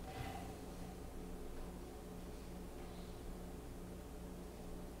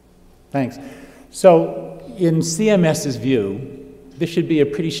 Thanks. So, in CMS's view, this should be a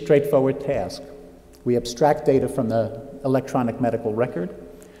pretty straightforward task. We abstract data from the electronic medical record.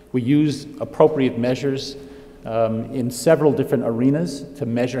 We use appropriate measures in several different arenas to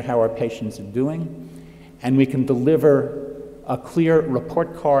measure how our patients are doing, and we can deliver a clear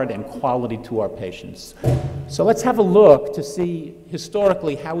report card and quality to our patients. So let's have a look to see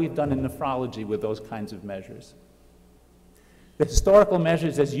historically how we've done in nephrology with those kinds of measures. The historical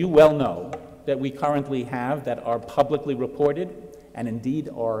measures, as you well know, that we currently have that are publicly reported and indeed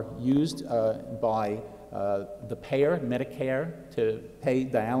are used by the payer, Medicare, to pay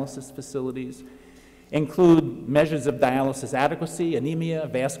dialysis facilities, include measures of dialysis adequacy, anemia,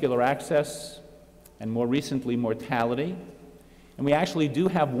 vascular access, and more recently, mortality. And we actually do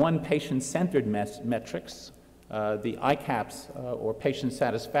have one patient-centered metrics, the ICAPS, or patient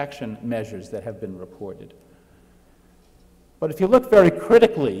satisfaction measures that have been reported. But if you look very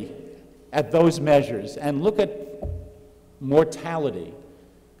critically at those measures and look at mortality,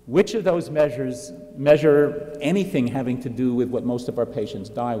 which of those measures measure anything having to do with what most of our patients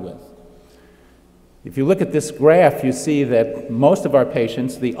die with? If you look at this graph, you see that most of our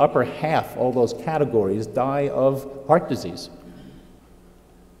patients, the upper half, all those categories, die of heart disease.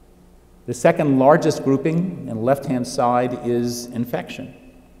 The second largest grouping on the left-hand side is infection.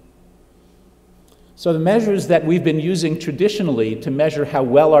 So the measures that we've been using traditionally to measure how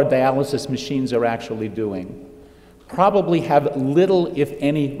well our dialysis machines are actually doing probably have little, if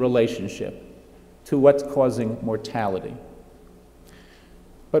any, relationship to what's causing mortality.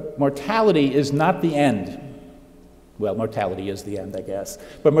 But mortality is not the end. Well, mortality is the end, I guess.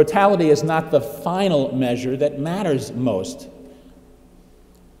 But mortality is not the final measure that matters most.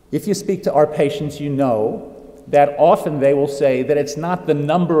 If you speak to our patients, you know that often they will say that it's not the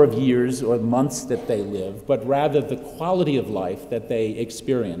number of years or months that they live, but rather the quality of life that they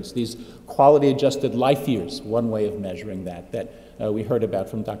experience. These quality-adjusted life years, one way of measuring that we heard about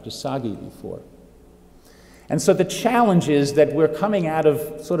from Dr. Sagi before. And so the challenge is that we're coming out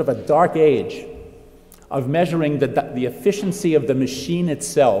of sort of a dark age of measuring the efficiency of the machine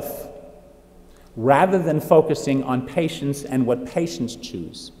itself rather than focusing on patients and what patients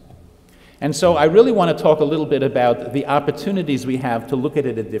choose. And so I really want to talk a little bit about the opportunities we have to look at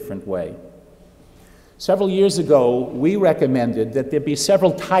it a different way. Several years ago, we recommended that there be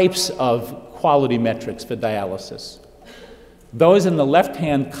several types of quality metrics for dialysis. Those in the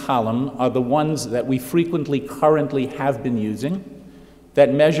left-hand column are the ones that we frequently currently have been using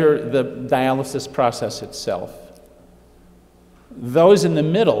that measure the dialysis process itself. Those in the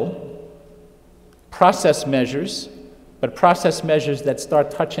middle, process measures, but process measures that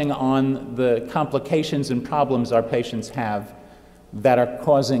start touching on the complications and problems our patients have that are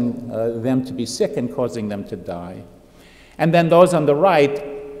causing them to be sick and causing them to die. And then those on the right,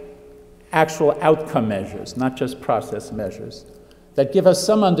 actual outcome measures, not just process measures, that give us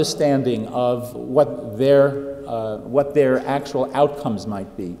some understanding of what their actual outcomes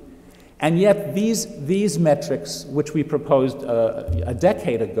might be. And yet these metrics, which we proposed a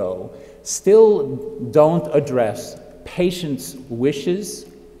decade ago, still don't address patients' wishes,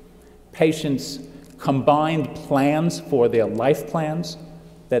 patients' combined plans for their life plans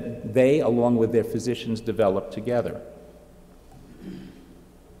that they, along with their physicians, develop together.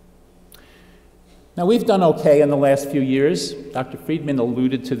 Now, we've done okay in the last few years. Dr. Friedman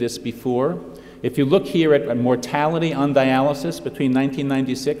alluded to this before. If you look here at mortality on dialysis between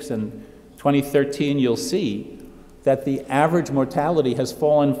 1996 and 2013, you'll see that the average mortality has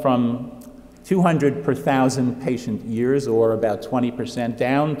fallen from 200 per 1,000 patient years, or about 20%,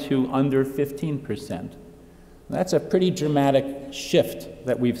 down to under 15%. That's a pretty dramatic shift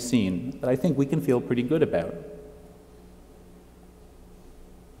that we've seen that I think we can feel pretty good about.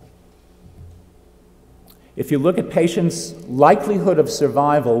 If you look at patients' likelihood of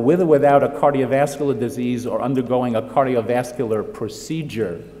survival with or without a cardiovascular disease or undergoing a cardiovascular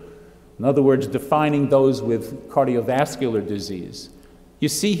procedure, in other words, defining those with cardiovascular disease, you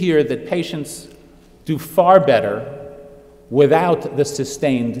see here that patients do far better without the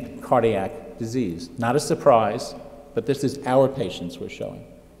sustained cardiac disease. Not a surprise, but this is our patients we're showing.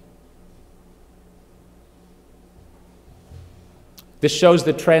 This shows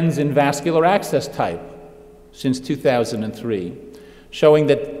the trends in vascular access type since 2003, showing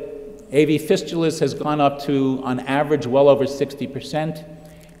that AV fistulas has gone up to, on average, well over 60%,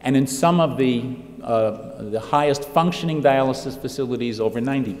 and in some of the highest functioning dialysis facilities, over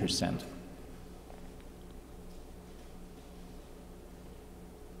 90%.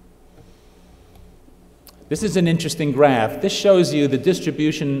 This is an interesting graph. This shows you the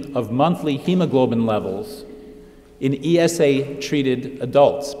distribution of monthly hemoglobin levels in ESA-treated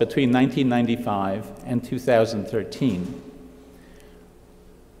adults between 1995 and 2013.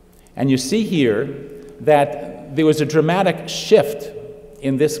 And you see here that there was a dramatic shift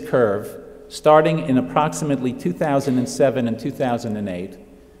in this curve starting in approximately 2007 and 2008.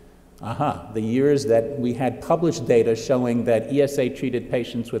 The years that we had published data showing that ESA-treated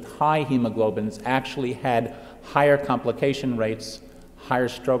patients with high hemoglobins actually had higher complication rates, higher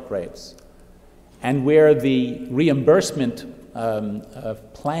stroke rates, and where the reimbursement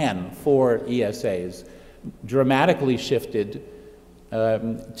plan for ESAs dramatically shifted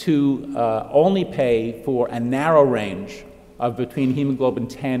to only pay for a narrow range of between hemoglobin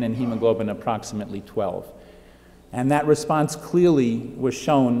 10 and hemoglobin approximately 12. And that response clearly was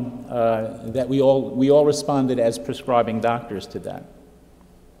shown that we all responded as prescribing doctors to that.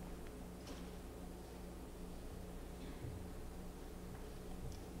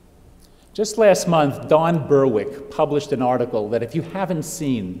 Just last month, Don Berwick published an article that if you haven't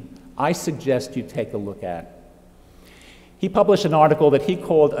seen, I suggest you take a look at. He published an article that he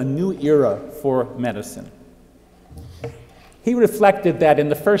called A New Era for Medicine. He reflected that in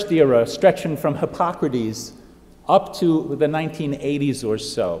the first era, stretching from Hippocrates up to the 1980s or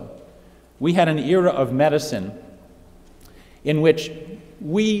so, we had an era of medicine in which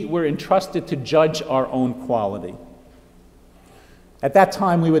we were entrusted to judge our own quality. At that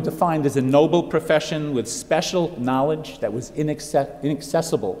time, we were defined as a noble profession with special knowledge that was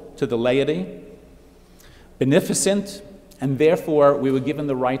inaccessible to the laity, beneficent, and therefore we were given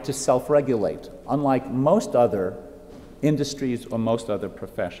the right to self-regulate, unlike most other industries or most other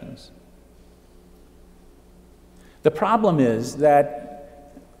professions. The problem is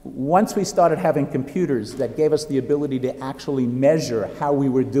that once we started having computers that gave us the ability to actually measure how we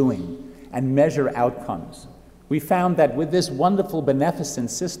were doing and measure outcomes, we found that with this wonderful beneficent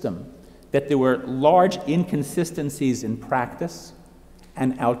system, that there were large inconsistencies in practice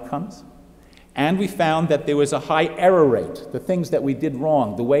and outcomes, and we found that there was a high error rate. The things that we did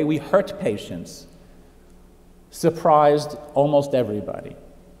wrong, the way we hurt patients, surprised almost everybody.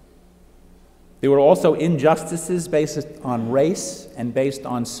 There were also injustices based on race and based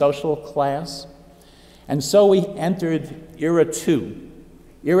on social class. And so we entered era 2.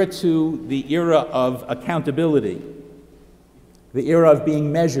 Era 2, the era of accountability, the era of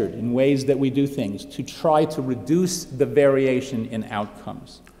being measured in ways that we do things to try to reduce the variation in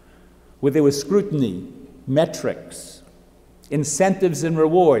outcomes, where there was scrutiny, metrics, incentives and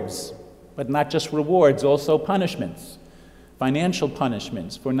rewards, but not just rewards, also punishments, financial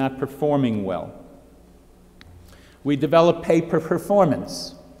punishments for not performing well. We developed pay per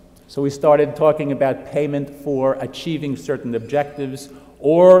performance. So we started talking about payment for achieving certain objectives,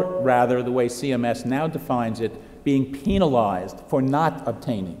 or rather, the way CMS now defines it, being penalized for not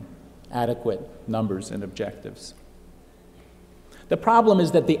obtaining adequate numbers and objectives. The problem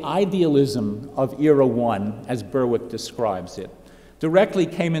is that the idealism of Era 1, as Berwick describes it, directly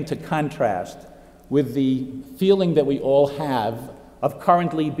came into contrast with the feeling that we all have of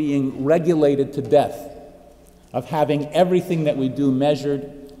currently being regulated to death, of having everything that we do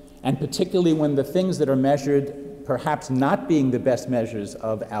measured, and particularly when the things that are measured perhaps not being the best measures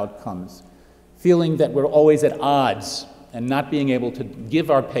of outcomes, feeling that we're always at odds and not being able to give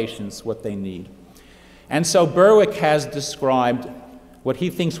our patients what they need. And so Berwick has described what he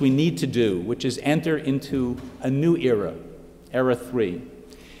thinks we need to do, which is enter into a new era, Era 3,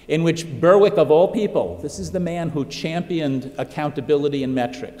 in which Berwick, of all people, this is the man who championed accountability and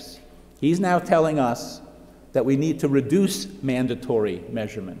metrics. He's now telling us that we need to reduce mandatory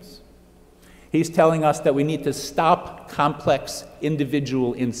measurements. He's telling us that we need to stop complex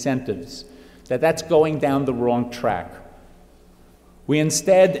individual incentives, that that's going down the wrong track. We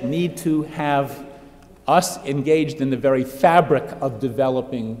instead need to have us engaged in the very fabric of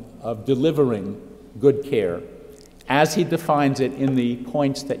delivering good care, as he defines it in the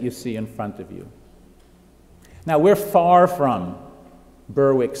points that you see in front of you. Now, we're far from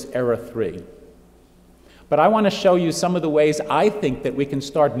Berwick's Era 3. But I want to show you some of the ways I think that we can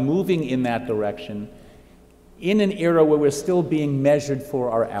start moving in that direction in an era where we're still being measured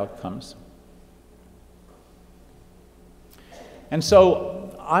for our outcomes. And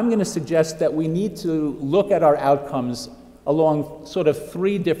so I'm going to suggest that we need to look at our outcomes along sort of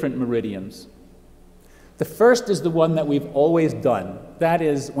 3 different meridians. The first is the one that we've always done. That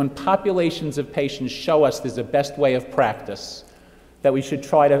is, when populations of patients show us there's a best way of practice, that we should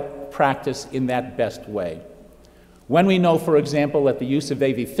try to practice in that best way. When we know, for example, that the use of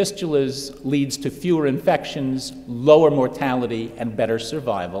AV fistulas leads to fewer infections, lower mortality, and better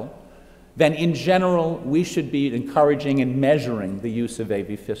survival, then in general, we should be encouraging and measuring the use of AV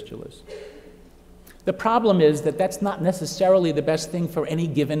fistulas. The problem is that that's not necessarily the best thing for any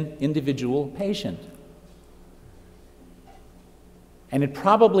given individual patient. And it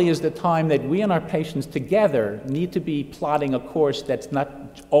probably is the time that we and our patients together need to be plotting a course that's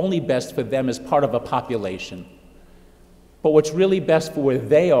not only best for them as part of a population, but what's really best for where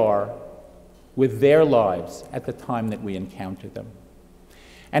they are with their lives at the time that we encounter them.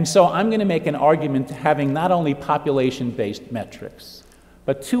 And so I'm going to make an argument to having not only population-based metrics,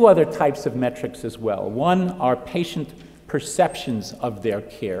 but 2 other types of metrics as well. One are patient perceptions of their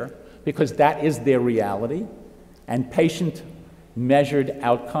care, because that is their reality, and patient measured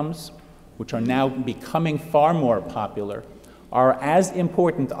outcomes, which are now becoming far more popular, are as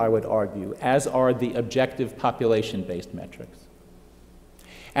important, I would argue, as are the objective population-based metrics.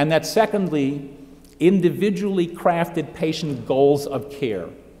 And that secondly, individually crafted patient goals of care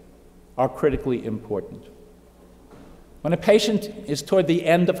are critically important. When a patient is toward the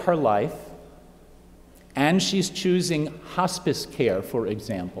end of her life and she's choosing hospice care, for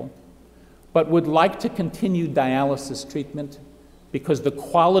example, but would like to continue dialysis treatment because the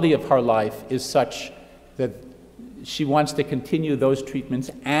quality of her life is such that she wants to continue those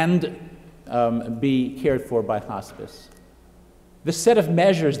treatments and be cared for by hospice. The set of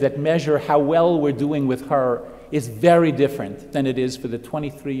measures that measure how well we're doing with her is very different than it is for the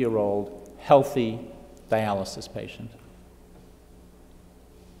 23-year-old healthy dialysis patient.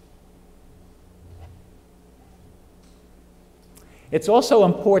 It's also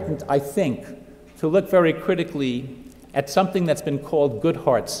important, I think, to look very critically at something that's been called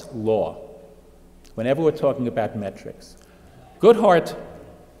Goodhart's law whenever we're talking about metrics. Goodhart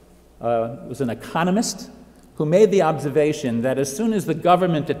was an economist who made the observation that as soon as the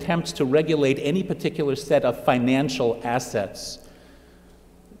government attempts to regulate any particular set of financial assets,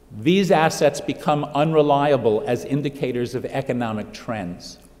 these assets become unreliable as indicators of economic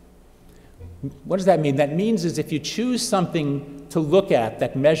trends. What does that mean? That means is if you choose something to look at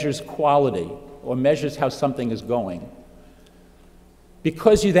that measures quality or measures how something is going,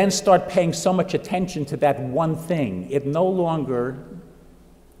 because you then start paying so much attention to that one thing, it no longer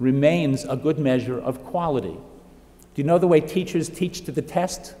remains a good measure of quality. Do you know the way teachers teach to the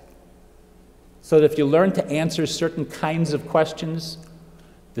test? So that if you learn to answer certain kinds of questions,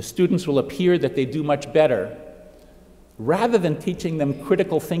 the students will appear that they do much better. Rather than teaching them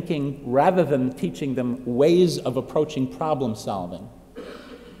critical thinking, rather than teaching them ways of approaching problem solving.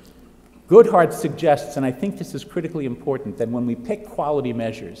 Goodhart suggests, and I think this is critically important, that when we pick quality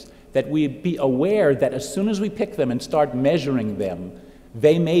measures, that we be aware that as soon as we pick them and start measuring them,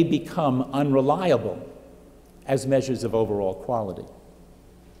 they may become unreliable as measures of overall quality.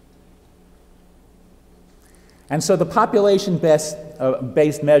 And so the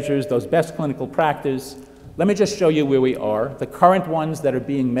population-based measures, those best clinical practice, let me just show you where we are. The current ones that are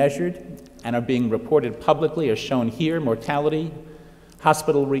being measured and are being reported publicly are shown here: mortality,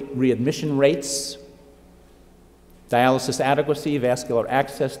 hospital readmission rates, dialysis adequacy, vascular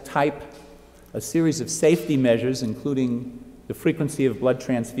access type, a series of safety measures, including the frequency of blood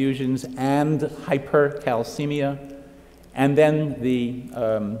transfusions and hypercalcemia, and then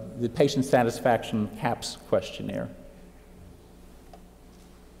the patient satisfaction CAPS questionnaire.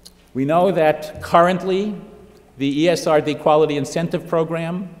 We know that currently the ESRD Quality Incentive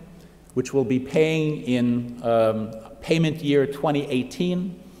Program, which will be paying in payment year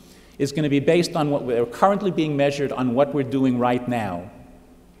 2018, is going to be based on what we're currently being measured on what we're doing right now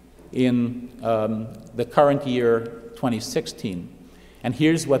in the current year 2016. And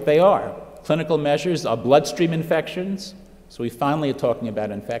here's what they are. Clinical measures are bloodstream infections, so we finally are talking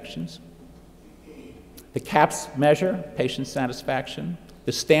about infections. The CAPS measure, patient satisfaction.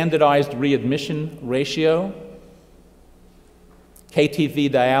 The standardized readmission ratio,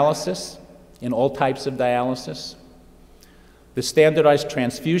 KTV dialysis in all types of dialysis, the standardized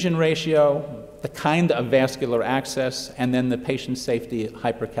transfusion ratio, the kind of vascular access, and then the patient safety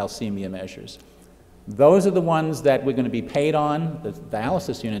hypercalcemia measures. Those are the ones that we're going to be paid on, the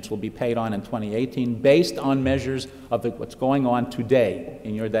dialysis units will be paid on in 2018 based on measures of what's going on today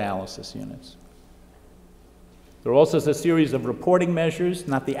in your dialysis units. There are also a series of reporting measures,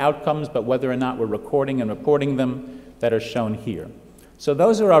 not the outcomes, but whether or not we're recording and reporting them that are shown here. So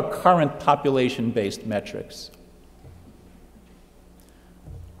those are our current population-based metrics.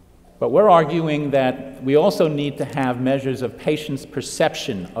 But we're arguing that we also need to have measures of patients'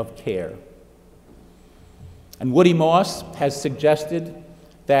 perception of care. And Woody Moss has suggested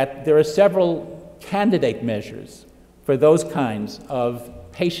that there are several candidate measures for those kinds of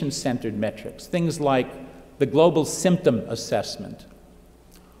patient-centered metrics, things like the global symptom assessment,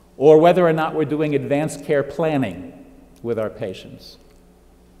 or whether or not we're doing advanced care planning with our patients,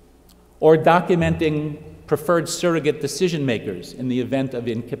 or documenting preferred surrogate decision makers in the event of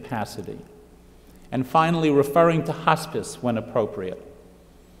incapacity, and finally referring to hospice when appropriate.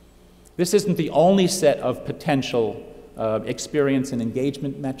 This isn't the only set of potential experience and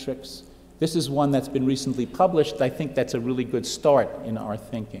engagement metrics. This is one that's been recently published. I think that's a really good start in our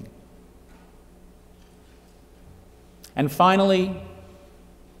thinking. And finally,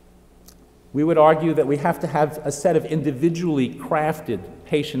 we would argue that we have to have a set of individually crafted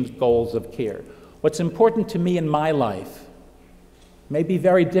patient goals of care. What's important to me in my life may be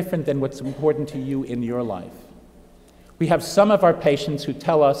very different than what's important to you in your life. We have some of our patients who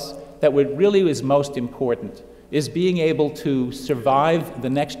tell us that what really is most important is being able to survive the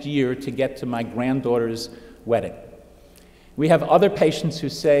next year to get to my granddaughter's wedding. We have other patients who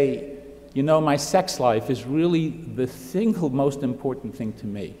say, you know, my sex life is really the single most important thing to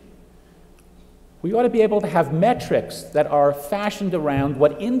me. We ought to be able to have metrics that are fashioned around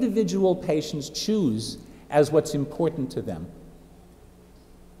what individual patients choose as what's important to them.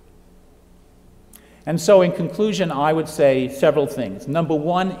 And so in conclusion, I would say several things. Number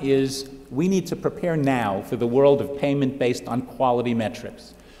one is we need to prepare now for the world of payment based on quality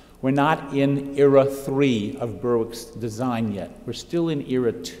metrics. We're not in era 3 of Berwick's design yet. We're still in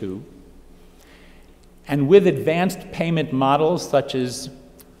era 2. And with advanced payment models such as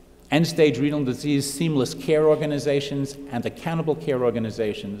end-stage renal disease seamless care organizations and accountable care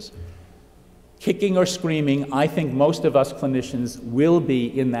organizations, kicking or screaming, I think most of us clinicians will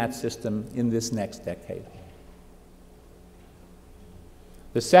be in that system in this next decade.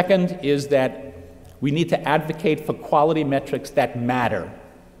 The second is that we need to advocate for quality metrics that matter.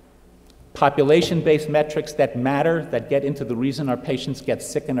 Population-based metrics that matter, that get into the reason our patients get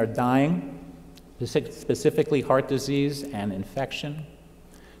sick and are dying, specifically heart disease and infection.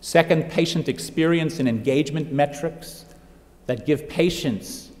 Second, patient experience and engagement metrics that give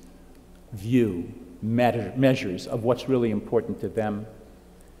patients measures of what's really important to them.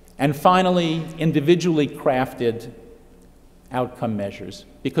 And finally, individually crafted outcome measures,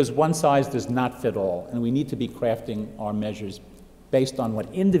 because one size does not fit all, and we need to be crafting our measures based on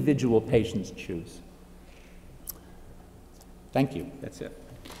what individual patients choose. Thank you. That's it.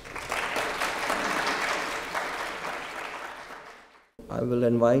 I will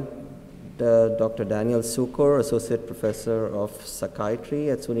invite Dr. Daniel Sukor, Associate Professor of Psychiatry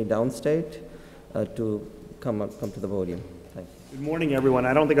at SUNY Downstate, to come to the podium. Thank you. Good morning, everyone.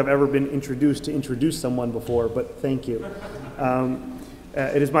 I don't think I've ever been introduced to introduce someone before, but thank you.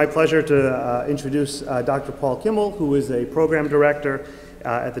 It is my pleasure to introduce Dr. Paul Kimmel, who is a program director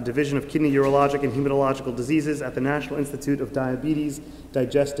at the Division of Kidney Urologic and Hematological Diseases at the National Institute of Diabetes,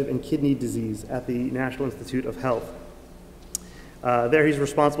 Digestive, and Kidney Disease at the National Institute of Health. There he's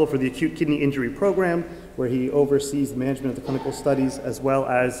responsible for the acute kidney injury program, where he oversees the management of the clinical studies as well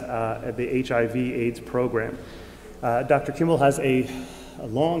as the HIV/AIDS program. Dr. Kimmel has a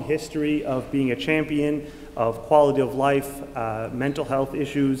long history of being a champion of quality of life, mental health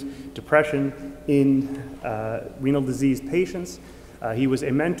issues, depression in renal disease patients. He was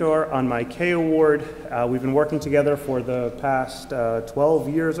a mentor on my K Award. We've been working together for the past 12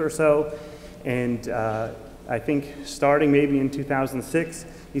 years or so, and I think starting maybe in 2006,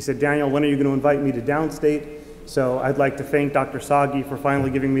 he said, Daniel, when are you going to invite me to Downstate? So I'd like to thank Dr. Sagi for finally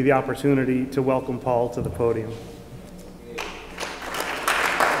giving me the opportunity to welcome Paul to the podium.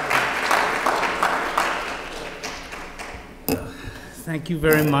 Thank you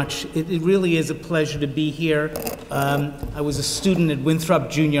very much. It really is a pleasure to be here. I was a student at Winthrop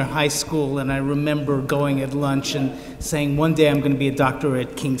Junior High School, and I remember going at lunch and saying, one day I'm going to be a doctor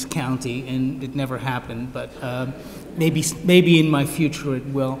at Kings County, and it never happened, but maybe in my future it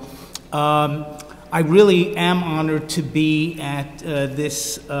will. I really am honored to be at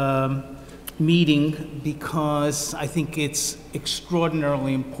this meeting because I think it's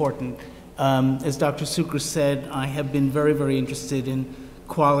extraordinarily important. As Dr. Sukor said, I have been very, very interested in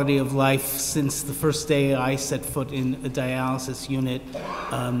quality of life since the first day I set foot in a dialysis unit,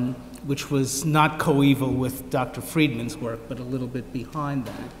 which was not coeval with Dr. Friedman's work, but a little bit behind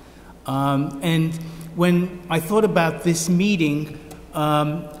that. And when I thought about this meeting,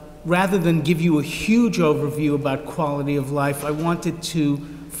 rather than give you a huge overview about quality of life, I wanted to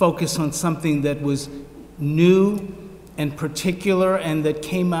focus on something that was new and particular and that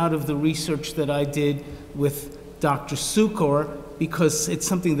came out of the research that I did with Dr. Sukor, because it's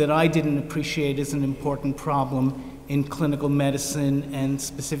something that I didn't appreciate as an important problem in clinical medicine and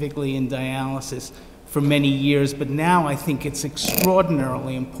specifically in dialysis for many years, but now I think it's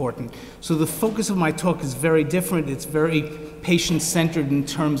extraordinarily important. So the focus of my talk is very different. It's very patient-centered in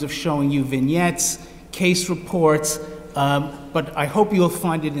terms of showing you vignettes, case reports, but I hope you'll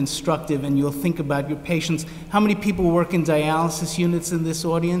find it instructive and you'll think about your patients. How many people work in dialysis units in this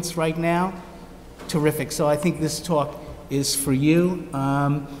audience right now? Terrific. So I think this talk is for you.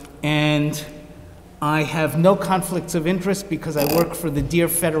 And I have no conflicts of interest because I work for the dear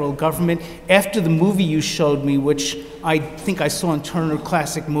federal government. After the movie you showed me, which I think I saw in Turner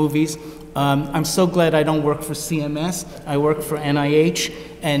Classic Movies, I'm so glad I don't work for CMS. I work for NIH.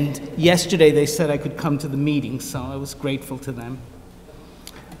 And yesterday they said I could come to the meeting, so I was grateful to them.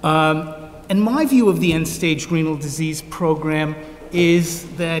 And my view of the end-stage renal disease program is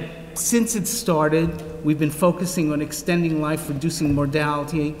that since it started, we've been focusing on extending life, reducing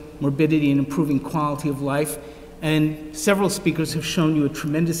mortality, morbidity, and improving quality of life. And several speakers have shown you a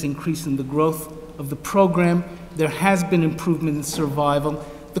tremendous increase in the growth of the program. There has been improvement in survival.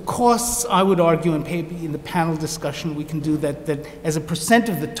 The costs, I would argue, and maybe in the panel discussion we can do that as a percent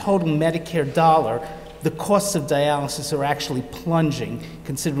of the total Medicare dollar, the costs of dialysis are actually plunging,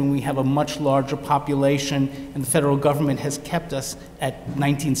 considering we have a much larger population and the federal government has kept us at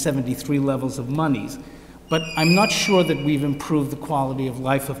 1973 levels of monies. But I'm not sure that we've improved the quality of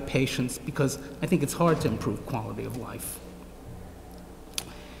life of patients because I think it's hard to improve quality of life.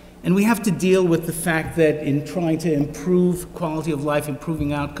 And we have to deal with the fact that in trying to improve quality of life,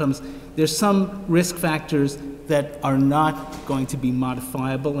 improving outcomes, there's some risk factors that are not going to be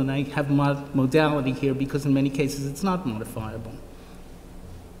modifiable, and I have modality here because in many cases it's not modifiable.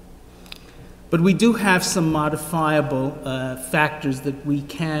 But we do have some modifiable factors that we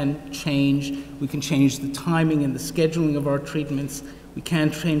can change. We can change the timing and the scheduling of our treatments. We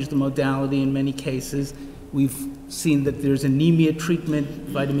can change the modality in many cases. We've seen that there's anemia treatment,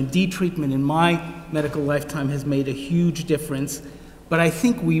 vitamin D treatment in my medical lifetime has made a huge difference. But I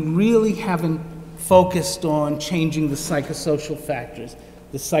think we really haven't focused on changing the psychosocial factors,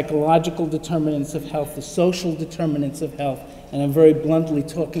 the psychological determinants of health, the social determinants of health, and I'm very bluntly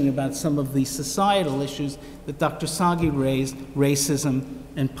talking about some of the societal issues that Dr. Sagi raised, racism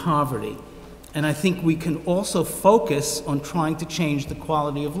and poverty. And I think we can also focus on trying to change the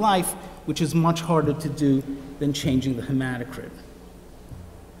quality of life, which is much harder to do than changing the hematocrit.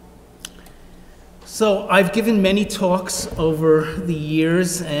 So I've given many talks over the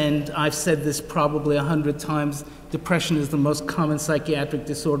years, and I've said this probably 100 times. Depression is the most common psychiatric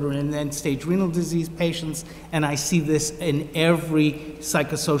disorder in end-stage renal disease patients, and I see this in every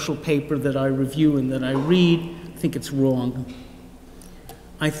psychosocial paper that I review and that I read. I think it's wrong.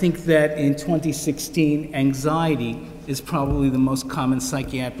 I think that in 2016, anxiety is probably the most common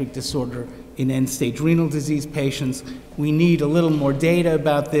psychiatric disorder in end-stage renal disease patients. We need a little more data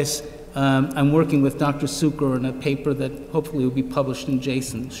about this. I'm working with Dr. Sukor on a paper that hopefully will be published in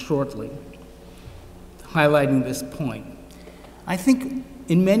JASN shortly, highlighting this point. I think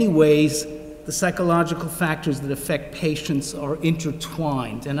in many ways, the psychological factors that affect patients are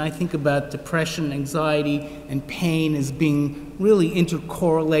intertwined, and I think about depression, anxiety, and pain as being really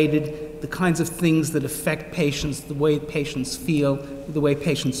intercorrelated, the kinds of things that affect patients, the way patients feel, the way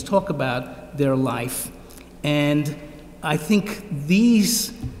patients talk about their life. And I think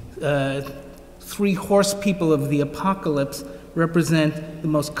these three horse people of the apocalypse represent the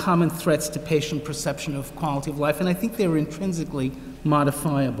most common threats to patient perception of quality of life, and I think they're intrinsically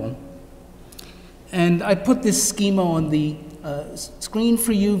modifiable. And I put this schema on the screen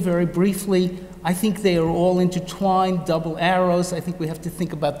for you very briefly. I think they are all intertwined, double arrows. I think we have to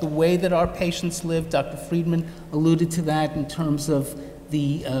think about the way that our patients live. Dr. Friedman alluded to that in terms of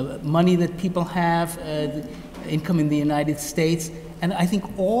the money that people have, the income in the United States. And I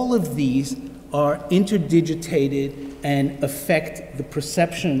think all of these are interdigitated and affect the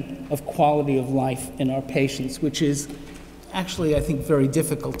perception of quality of life in our patients, which is actually, I think, very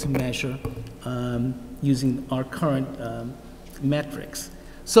difficult to measure using our current metrics.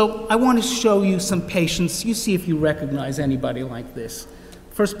 So I want to show you some patients. You see if you recognize anybody like this.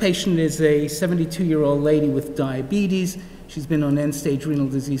 First patient is a 72-year-old lady with diabetes. She's been on end-stage renal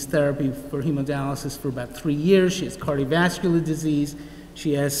disease therapy for hemodialysis for about 3 years. She has cardiovascular disease.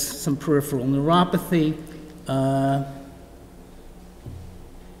 She has some peripheral neuropathy.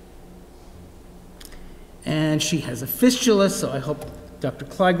 And she has a fistula, so I hope Dr.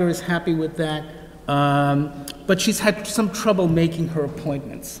 Kleiger is happy with that, but she's had some trouble making her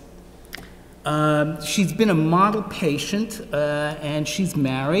appointments. She's been a model patient, and she's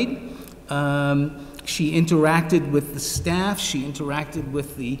married. She interacted with the staff, she interacted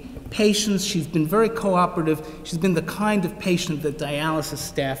with the patients, she's been very cooperative, she's been the kind of patient that dialysis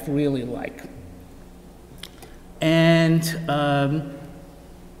staff really like. And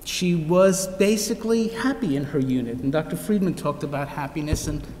she was basically happy in her unit, and Dr. Friedman talked about happiness,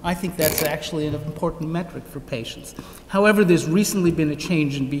 and I think that's actually an important metric for patients. However, there's recently been a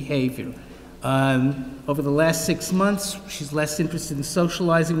change in behavior. Over the last 6 months, she's less interested in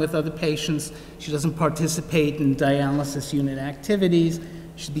socializing with other patients. She doesn't participate in dialysis unit activities.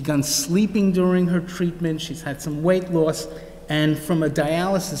 She's begun sleeping during her treatment. She's had some weight loss. And from a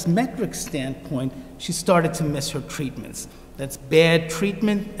dialysis metric standpoint, she started to miss her treatments. That's bad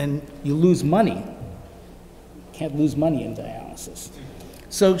treatment, and you lose money. Can't lose money in dialysis.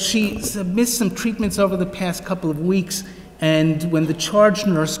 So she missed some treatments over the past couple of weeks, and when the charge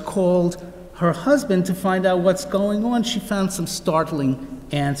nurse called her husband to find out what's going on, she found some startling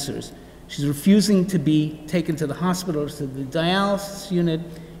answers. She's refusing to be taken to the hospital or to the dialysis unit.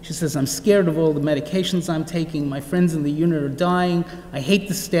 She says, "I'm scared of all the medications I'm taking. My friends in the unit are dying. I hate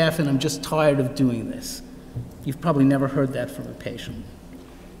the staff, and I'm just tired of doing this." You've probably never heard that from a patient.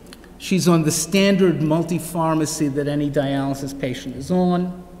 She's on the standard multi-pharmacy that any dialysis patient is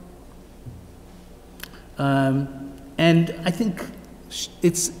on. And I think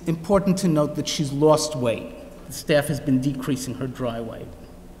it's important to note that she's lost weight. The staff has been decreasing her dry weight.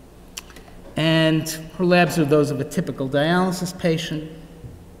 And her labs are those of a typical dialysis patient.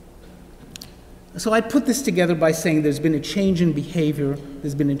 So I put this together by saying there's been a change in behavior,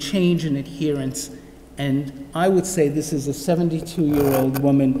 there's been a change in adherence, and I would say this is a 72-year-old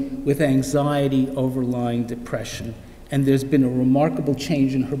woman with anxiety overlying depression. And there's been a remarkable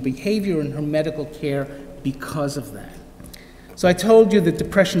change in her behavior and her medical care because of that. So I told you that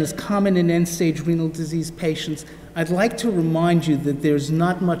depression is common in end-stage renal disease patients. I'd like to remind you that there's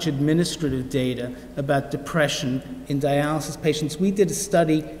not much administrative data about depression in dialysis patients. We did a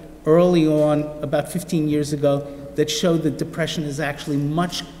study early on, about 15 years ago, that showed that depression is actually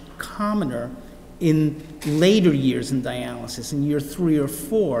much commoner in later years in dialysis, in year 3 or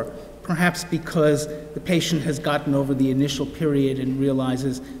 4, perhaps because the patient has gotten over the initial period and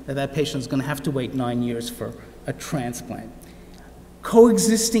realizes that that patient is going to have to wait 9 years for a transplant.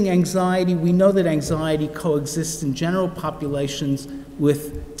 Coexisting anxiety, we know that anxiety coexists in general populations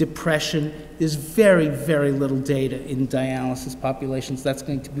with depression. There's very, very little data in dialysis populations. That's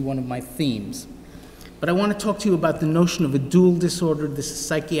going to be one of my themes. But I want to talk to you about the notion of a dual disorder. This is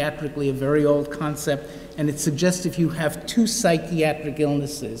psychiatrically a very old concept, and it suggests if you have 2 psychiatric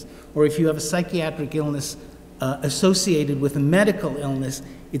illnesses, or if you have a psychiatric illness associated with a medical illness,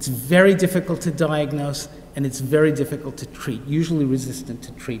 it's very difficult to diagnose, and it's very difficult to treat, usually resistant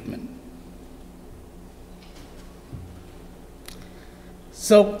to treatment.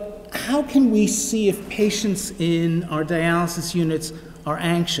 So how can we see if patients in our dialysis units are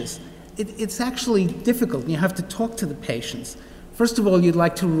anxious? It's actually difficult. You have to talk to the patients. First of all, you'd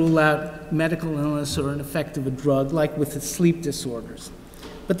like to rule out medical illness or an effect of a drug, like with the sleep disorders.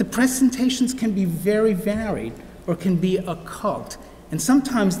 But the presentations can be very varied or can be occult. And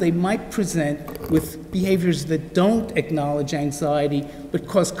sometimes they might present with behaviors that don't acknowledge anxiety, but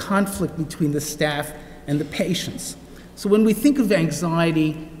cause conflict between the staff and the patients. So when we think of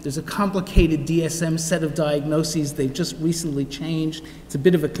anxiety, there's a complicated DSM set of diagnoses. They've just recently changed. It's a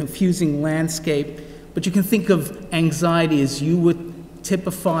bit of a confusing landscape. But you can think of anxiety as you would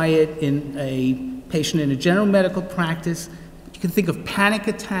typify it in a patient in a general medical practice. You can think of panic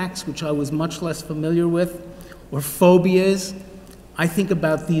attacks, which I was much less familiar with, or phobias. I think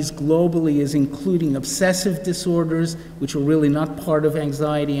about these globally as including obsessive disorders, which are really not part of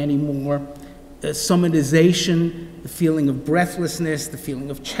anxiety anymore, somatization, the feeling of breathlessness, the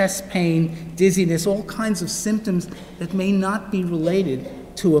feeling of chest pain, dizziness, all kinds of symptoms that may not be related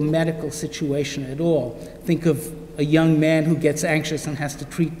to a medical situation at all. Think of a young man who gets anxious and has to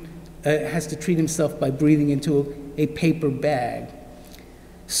treat himself by breathing into a paper bag.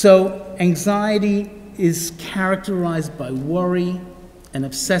 So anxiety is characterized by worry and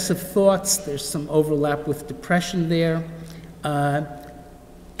obsessive thoughts. There's some overlap with depression there.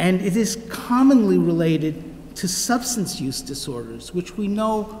 And it is commonly related to substance use disorders, which we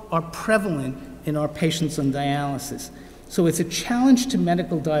know are prevalent in our patients on dialysis. So it's a challenge to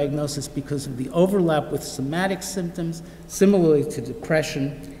medical diagnosis because of the overlap with somatic symptoms, similarly to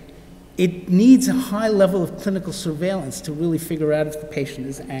depression. It needs a high level of clinical surveillance to really figure out if the patient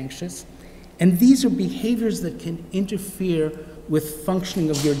is anxious. And these are behaviors that can interfere with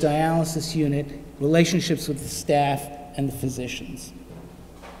functioning of your dialysis unit, relationships with the staff and the physicians.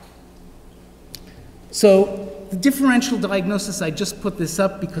 So the differential diagnosis, I just put this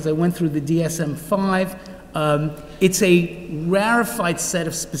up because I went through the DSM-5. It's a rarefied set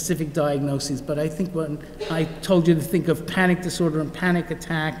of specific diagnoses, but I think when I told you to think of panic disorder and panic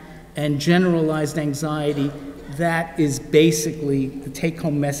attack and generalized anxiety, that is basically the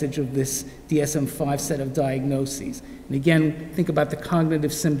take-home message of this DSM-5 set of diagnoses. And again, think about the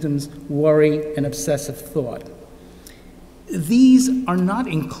cognitive symptoms, worry, and obsessive thought. These are not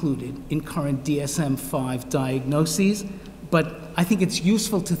included in current DSM-5 diagnoses, but I think it's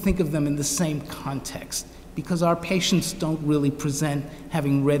useful to think of them in the same context because our patients don't really present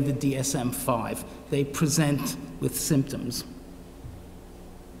having read the DSM-5. They present with symptoms.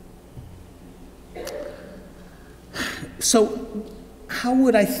 So how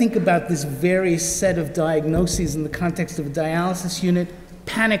would I think about this various set of diagnoses in the context of a dialysis unit?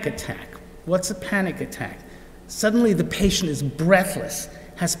 Panic attack. What's a panic attack? Suddenly the patient is breathless,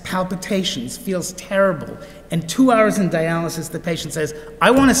 has palpitations, feels terrible, and 2 hours in dialysis the patient says,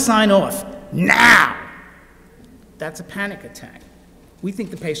 "I want to sign off now." That's a panic attack. We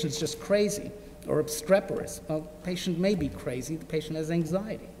think the patient's just crazy or obstreperous. Well, the patient may be crazy, the patient has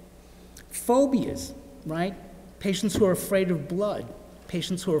anxiety. Phobias, right? Patients who are afraid of blood,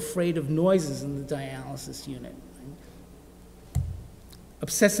 patients who are afraid of noises in the dialysis unit.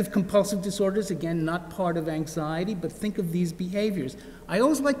 Obsessive compulsive disorders, again, not part of anxiety, but think of these behaviors. I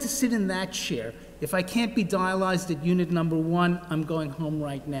always like to sit in that chair. If I can't be dialyzed at unit number 1, I'm going home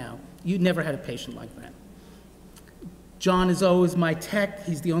right now. You never had a patient like that. John is always my tech.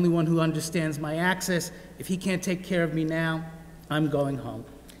 He's the only one who understands my access. If he can't take care of me now, I'm going home.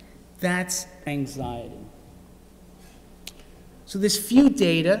 That's anxiety. So there's few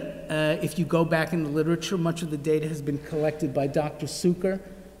data. If you go back in the literature, much of the data has been collected by Dr. Suker.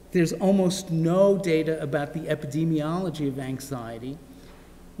 There's almost no data about the epidemiology of anxiety.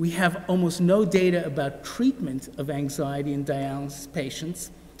 We have almost no data about treatment of anxiety in dialysis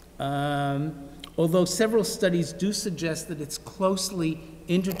patients, although several studies do suggest that it's closely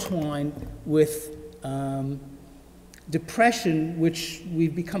intertwined with depression, which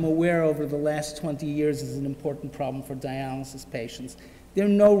we've become aware over the last 20 years is an important problem for dialysis patients. There are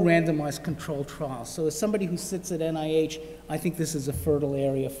no randomized controlled trials. So as somebody who sits at NIH, I think this is a fertile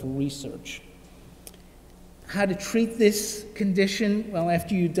area for research. How to treat this condition? Well,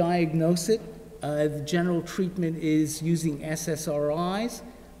 after you diagnose it, the general treatment is using SSRIs.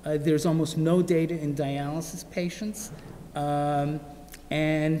 There's almost no data in dialysis patients.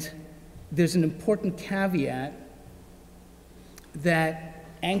 And there's an important caveat that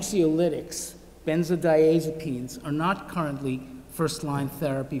anxiolytics, benzodiazepines, are not currently first-line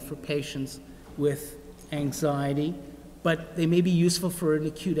therapy for patients with anxiety, but they may be useful for an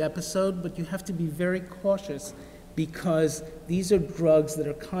acute episode, but you have to be very cautious because these are drugs that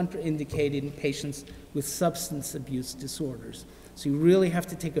are contraindicated in patients with substance abuse disorders. So you really have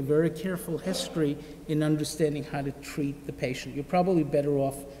to take a very careful history in understanding how to treat the patient. You're probably better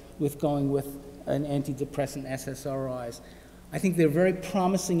off with going with an antidepressant SSRIs. I think they're very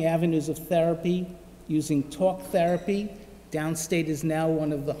promising avenues of therapy using talk therapy. Downstate is now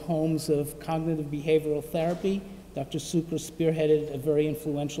one of the homes of cognitive behavioral therapy. Dr. Suker spearheaded a very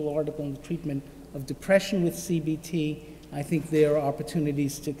influential article on the treatment of depression with CBT. I think there are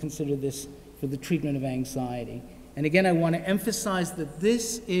opportunities to consider this for the treatment of anxiety. And again, I want to emphasize that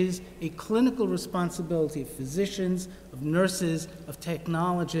this is a clinical responsibility of physicians, of nurses, of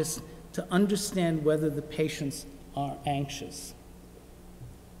technologists to understand whether the patients are anxious.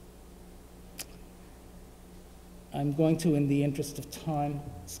 I'm going to, in the interest of time,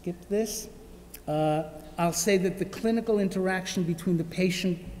 skip this. I'll say that the clinical interaction between the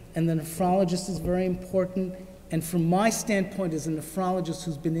patient and the nephrologist is very important. And from my standpoint as a nephrologist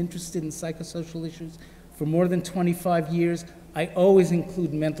who's been interested in psychosocial issues for more than 25 years, I always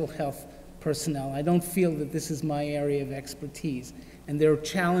include mental health personnel. I don't feel that this is my area of expertise. And there are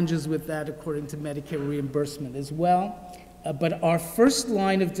challenges with that according to Medicare reimbursement as well. But our first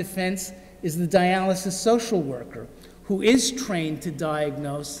line of defense is the dialysis social worker, who is trained to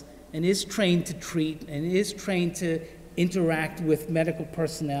diagnose and is trained to treat and is trained to interact with medical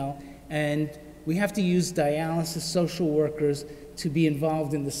personnel. And we have to use dialysis social workers to be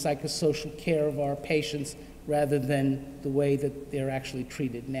involved in the psychosocial care of our patients rather than the way that they're actually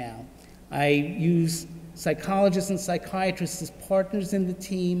treated now. I use psychologists and psychiatrists as partners in the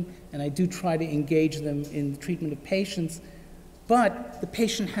team, and I do try to engage them in the treatment of patients. But the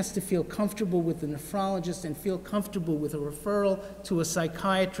patient has to feel comfortable with the nephrologist and feel comfortable with a referral to a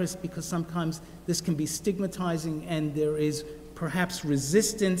psychiatrist because sometimes this can be stigmatizing and there is perhaps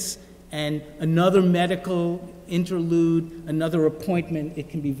resistance and another medical interlude, another appointment, it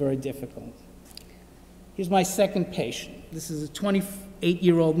can be very difficult. Here's my second patient. This is a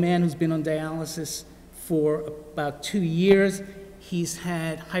 28-year-old man who's been on dialysis for about 2 years. He's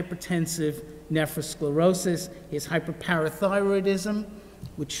had hypertensive nephrosclerosis, he has hyperparathyroidism,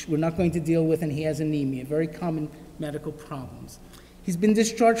 which we're not going to deal with, and he has anemia, very common medical problems. He's been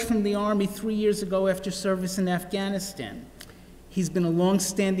discharged from the Army 3 years ago after service in Afghanistan. He's been a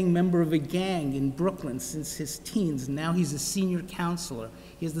long-standing member of a gang in Brooklyn since his teens, and now he's a senior counselor.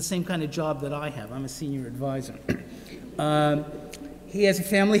 He has the same kind of job that I have. I'm a senior advisor. He has a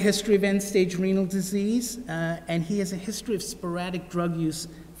family history of end-stage renal disease, and he has a history of sporadic drug use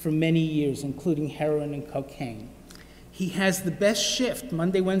for many years, including heroin and cocaine. He has the best shift,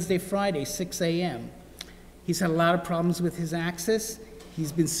 Monday, Wednesday, Friday, 6 a.m. He's had a lot of problems with his axis.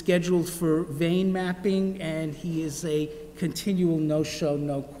 He's been scheduled for vein mapping, and he is a continual no-show,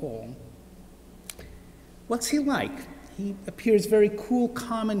 no-call. What's he like? He appears very cool,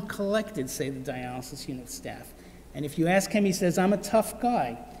 calm, and collected, say the dialysis unit staff. And if you ask him, he says, I'm a tough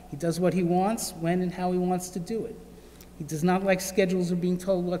guy. He does what he wants, when and how he wants to do it. He does not like schedules or being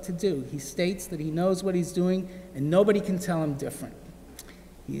told what to do. He states that he knows what he's doing, and nobody can tell him different.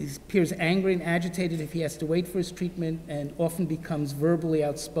 He appears angry and agitated if he has to wait for his treatment, and often becomes verbally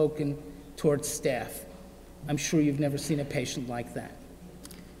outspoken towards staff. I'm sure you've never seen a patient like that.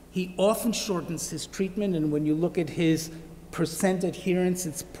 He often shortens his treatment, and when you look at his percent adherence,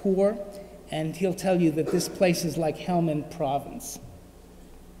 it's poor, and he'll tell you that this place is like Helmand Province.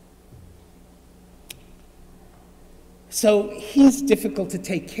 So he's difficult to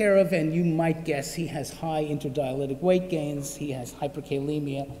take care of, and you might guess he has high interdialytic weight gains, he has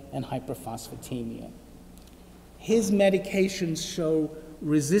hyperkalemia and hyperphosphatemia. His medications show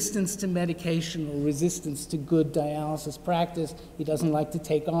resistance to medication or resistance to good dialysis practice. He doesn't like to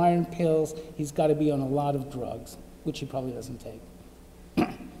take iron pills. He's got to be on a lot of drugs, which he probably doesn't take.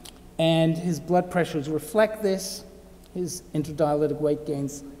 And his blood pressures reflect this. His interdialytic weight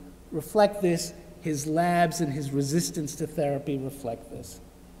gains reflect this. His labs and his resistance to therapy reflect this.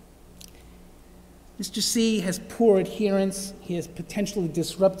 Mr. C has poor adherence. He has potentially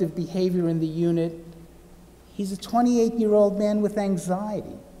disruptive behavior in the unit. He's a 28-year-old man with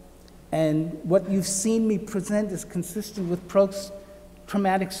anxiety. And what you've seen me present is consistent with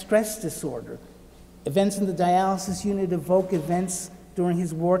post-traumatic stress disorder. Events in the dialysis unit evoke events during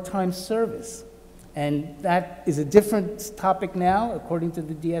his wartime service. And that is a different topic now, according to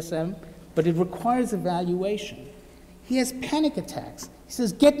the DSM, but it requires evaluation. He has panic attacks. He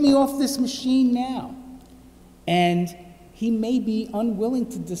says, get me off this machine now. And he may be unwilling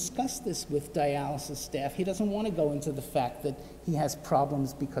to discuss this with dialysis staff. He doesn't want to go into the fact that he has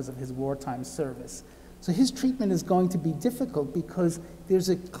problems because of his wartime service. So his treatment is going to be difficult because there's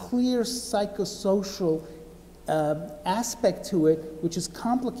a clear psychosocial aspect to it, which is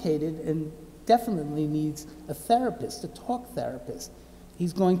complicated and definitely needs a therapist, a talk therapist.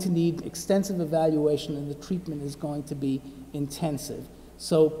 He's going to need extensive evaluation, and the treatment is going to be intensive.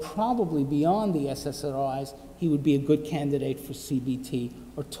 So probably beyond the SSRIs, he would be a good candidate for CBT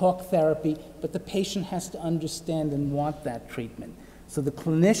or talk therapy, but the patient has to understand and want that treatment. So the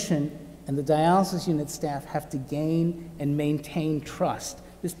clinician and the dialysis unit staff have to gain and maintain trust.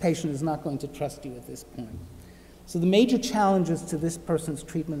 This patient is not going to trust you at this point. So the major challenges to this person's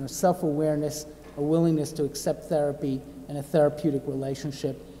treatment are self-awareness, a willingness to accept therapy, and a therapeutic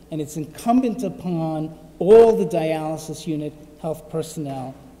relationship. And it's incumbent upon all the dialysis unit health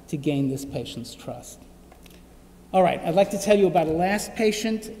personnel to gain this patient's trust. All right, I'd like to tell you about a last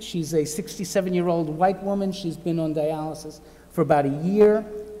patient. She's a 67-year-old white woman. She's been on dialysis for about a year.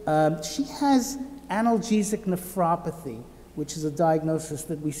 She has analgesic nephropathy, which is a diagnosis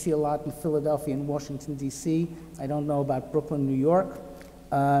that we see a lot in Philadelphia and Washington, D.C. I don't know about Brooklyn, New York.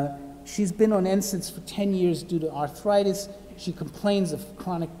 She's been on NSAIDs for 10 years due to arthritis. She complains of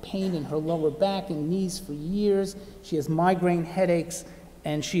chronic pain in her lower back and knees for years. She has migraine headaches,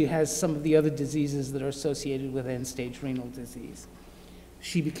 and she has some of the other diseases that are associated with end-stage renal disease.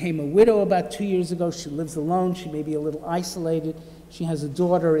 She became a widow about 2 years ago. She lives alone. She may be a little isolated. She has a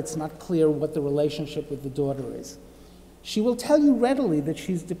daughter. It's not clear what the relationship with the daughter is. She will tell you readily that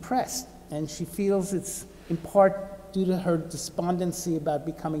she's depressed, and she feels it's in part due to her despondency about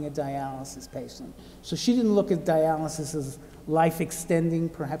becoming a dialysis patient. So she didn't look at dialysis as life-extending.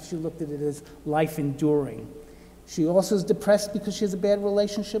 Perhaps she looked at it as life-enduring. She also is depressed because she has a bad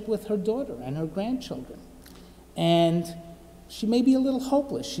relationship with her daughter and her grandchildren. And she may be a little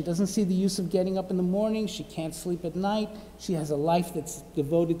hopeless. She doesn't see the use of getting up in the morning. She can't sleep at night. She has a life that's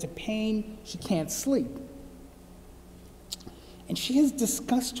devoted to pain. She can't sleep. And she has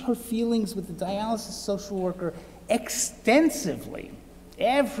discussed her feelings with the dialysis social worker extensively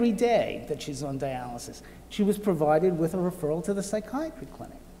every day that she's on dialysis. She was provided with a referral to the psychiatry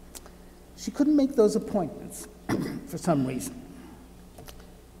clinic. She couldn't make those appointments for some reason.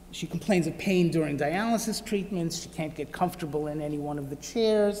 She complains of pain during dialysis treatments. She can't get comfortable in any one of the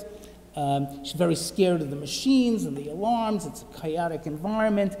chairs. She's very scared of the machines and the alarms. It's a chaotic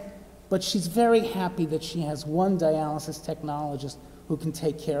environment. But she's very happy that she has one dialysis technologist who can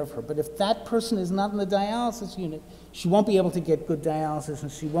take care of her. But if that person is not in the dialysis unit, she won't be able to get good dialysis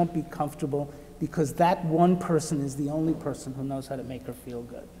and she won't be comfortable because that one person is the only person who knows how to make her feel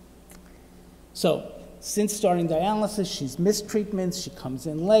good. So, since starting dialysis, she's missed treatments, she comes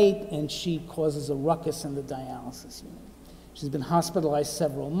in late, and she causes a ruckus in the dialysis unit. She's been hospitalized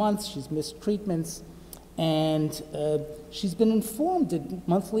several months, she's missed treatments, and she's been informed at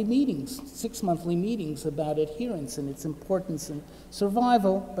monthly meetings, 6 monthly meetings, about adherence and its importance in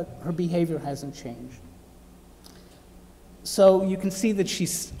survival, but her behavior hasn't changed. So you can see that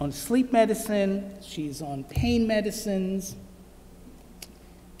she's on sleep medicine, she's on pain medicines,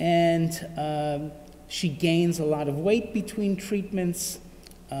 and she gains a lot of weight between treatments.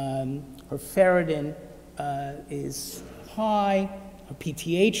 Her ferritin is high, her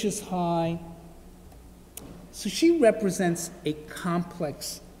PTH is high. So she represents a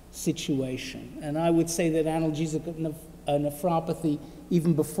complex situation. And I would say that analgesic nephropathy,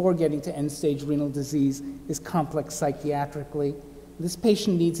 even before getting to end-stage renal disease, is complex psychiatrically. This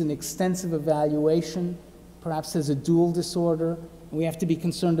patient needs an extensive evaluation, perhaps has a dual disorder. We have to be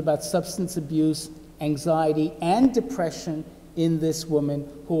concerned about substance abuse, anxiety, and depression in this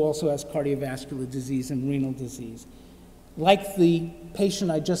woman who also has cardiovascular disease and renal disease. Like the patient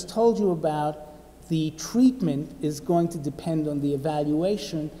I just told you about, the treatment is going to depend on the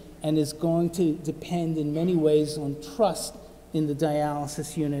evaluation and is going to depend in many ways on trust in the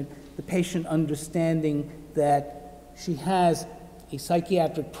dialysis unit, the patient understanding that she has a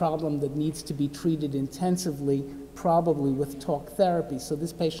psychiatric problem that needs to be treated intensively, probably with talk therapy. So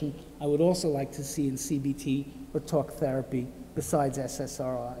this patient I would also like to see in CBT or talk therapy besides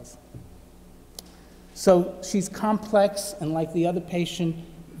SSRIs. So she's complex, and like the other patient,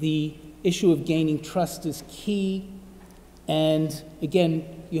 the issue of gaining trust is key. And again,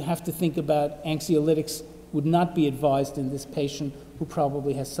 you have to think about anxiolytics would not be advised in this patient who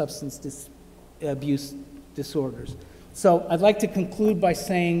probably has substance abuse disorders. So I'd like to conclude by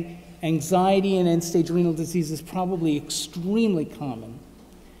saying anxiety in end-stage renal disease is probably extremely common.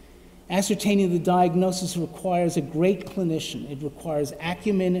 Ascertaining the diagnosis requires a great clinician. It requires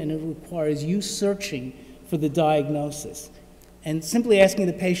acumen, and it requires you searching for the diagnosis. And simply asking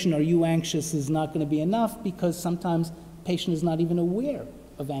the patient, are you anxious, is not going to be enough, because sometimes the patient is not even aware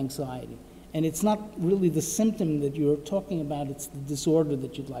of anxiety. And it's not really the symptom that you're talking about, it's the disorder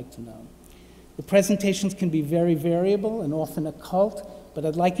that you'd like to know. The presentations can be very variable and often occult, but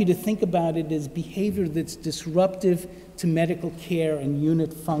I'd like you to think about it as behavior that's disruptive to medical care and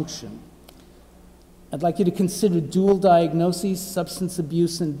unit function. I'd like you to consider dual diagnoses, substance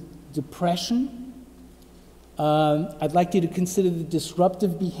abuse and depression. I'd like you to consider the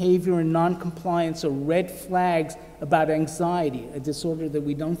disruptive behavior and noncompliance or red flags about anxiety, a disorder that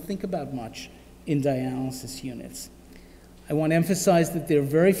we don't think about much in dialysis units. I want to emphasize that there are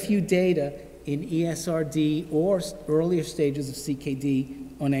very few data in ESRD or earlier stages of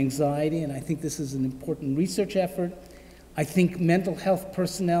CKD on anxiety, and I think this is an important research effort. I think mental health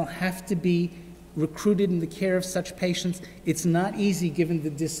personnel have to be recruited in the care of such patients. It's not easy given the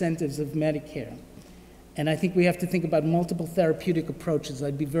disincentives of Medicare. And I think we have to think about multiple therapeutic approaches.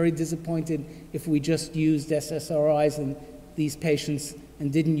 I'd be very disappointed if we just used SSRIs in these patients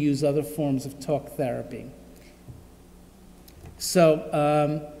and didn't use other forms of talk therapy. So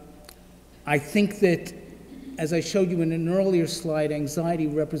I think that, as I showed you in an earlier slide, anxiety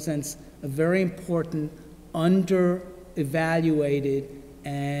represents a very important, under-evaluated,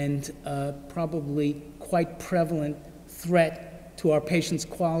 and probably quite prevalent threat to our patients'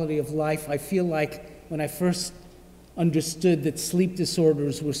 quality of life. I feel like when I first understood that sleep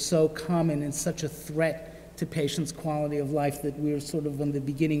disorders were so common and such a threat to patients' quality of life that we were sort of on the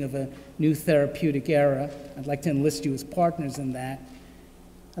beginning of a new therapeutic era. I'd like to enlist you as partners in that.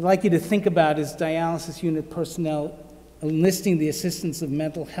 I'd like you to think about, as dialysis unit personnel, enlisting the assistance of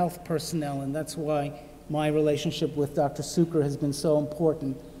mental health personnel, and that's why my relationship with Dr. Suker has been so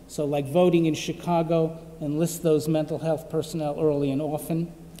important. So like voting in Chicago, enlist those mental health personnel early and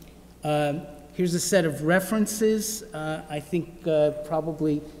often. Here's a set of references. I think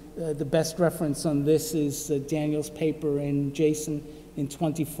probably the best reference on this is Daniel's paper in JASN in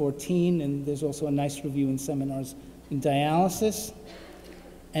 2014, and there's also a nice review in Seminars in dialysis.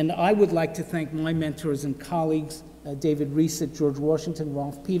 And I would like to thank my mentors and colleagues, David Rees at George Washington,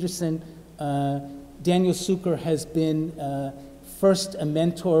 Rolf Peterson. Daniel Suker has been first a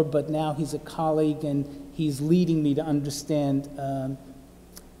mentor, but now he's a colleague, and he's leading me to understand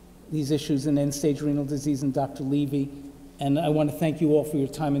these issues in end-stage renal disease, and Dr. Levy. And I want to thank you all for your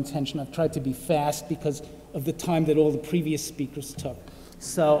time and attention. I've tried to be fast because of the time that all the previous speakers took.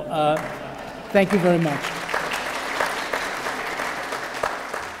 So thank you very much.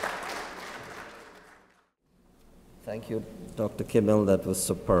 Thank you, Dr. Kimmel. That was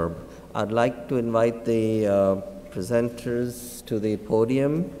superb. I'd like to invite the presenters to the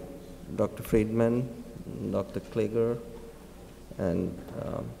podium, Dr. Friedman, Dr. Kliger, and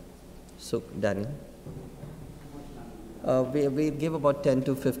Daniel. We give about 10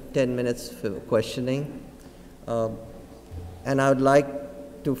 to 10 minutes for questioning. And I would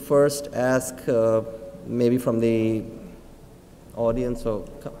like to first ask maybe from the audience, or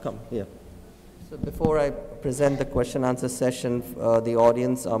come here. So before I present the question answer session, the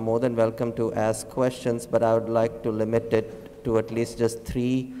audience are more than welcome to ask questions, but I would like to limit it to at least just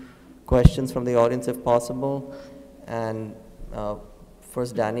 3 questions from the audience if possible. And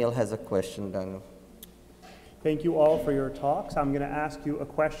first, Daniel has a question. Daniel. Thank you all for your talks. I'm going to ask you a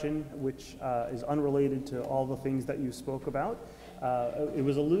question which is unrelated to all the things that you spoke about. It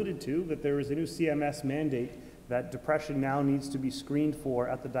was alluded to that there is a new CMS mandate that depression now needs to be screened for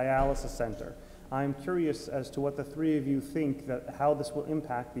at the dialysis center. I'm curious as to what the 3 of you think that how this will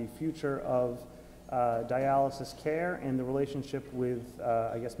impact the future of dialysis care and the relationship with,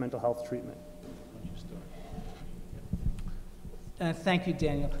 I guess, mental health treatment. Thank you,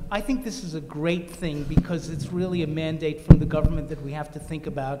 Daniel. I think this is a great thing because it's really a mandate from the government that we have to think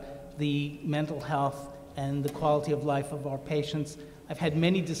about the mental health and the quality of life of our patients. I've had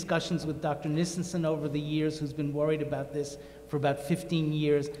many discussions with Dr. Nissensen over the years, who's been worried about this for about 15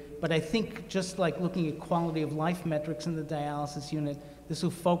 years. But I think just like looking at quality of life metrics in the dialysis unit, this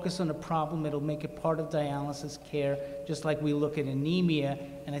will focus on a problem. It'll make it part of dialysis care, just like we look at anemia.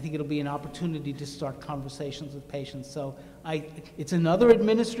 And I think it'll be an opportunity to start conversations with patients. So it's another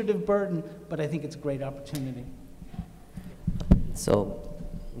administrative burden, but I think it's a great opportunity. So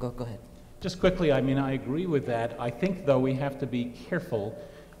go ahead. Just quickly, I mean, I agree with that. I think, though, we have to be careful.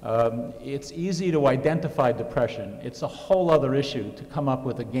 It's easy to identify depression. It's a whole other issue to come up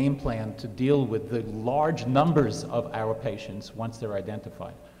with a game plan to deal with the large numbers of our patients once they're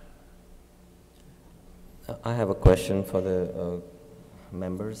identified. I have a question for the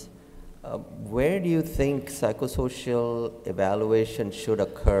members. Where do you think psychosocial evaluation should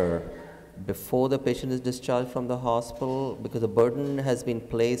occur? Before the patient is discharged from the hospital? Because the burden has been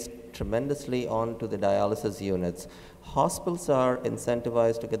placed tremendously onto the dialysis units. Hospitals are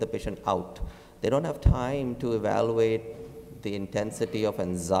incentivized to get the patient out. They don't have time to evaluate the intensity of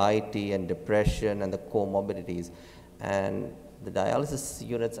anxiety and depression and the comorbidities. And the dialysis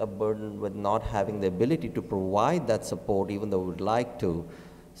units are burdened with not having the ability to provide that support, even though we would like to.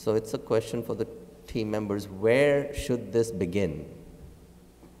 So it's a question for the team members, where should this begin?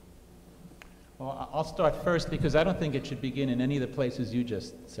 Well, I'll start first because I don't think it should begin in any of the places you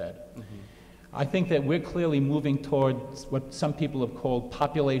just said. Mm-hmm. I think that we're clearly moving towards what some people have called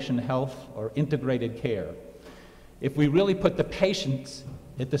population health or integrated care. If we really put the patients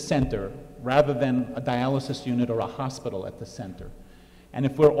at the center rather than a dialysis unit or a hospital at the center, and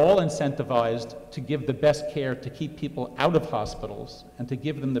if we're all incentivized to give the best care to keep people out of hospitals and to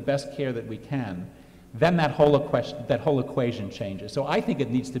give them the best care that we can, then that whole equation changes. So I think it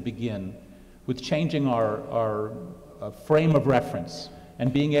needs to begin with changing our frame of reference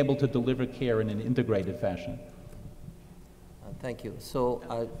and being able to deliver care in an integrated fashion. Thank you. So,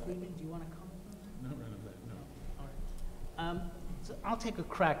 Freeman, do you want to comment? No. All right. So I'll take a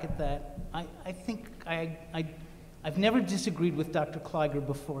crack at that. I think I've never disagreed with Dr. Kliger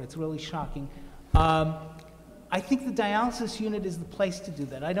before. It's really shocking. I think the dialysis unit is the place to do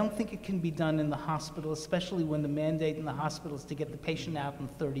that. I don't think it can be done in the hospital, especially when the mandate in the hospital is to get the patient out in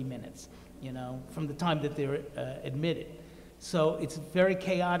 30 minutes, you know, from the time that they're admitted. So it's very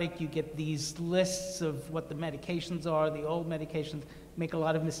chaotic. You get these lists of what the medications are, the old medications, make a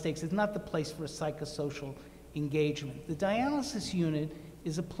lot of mistakes. It's not the place for a psychosocial engagement. The dialysis unit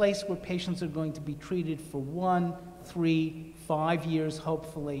is a place where patients are going to be treated for 1, 3, 5 years,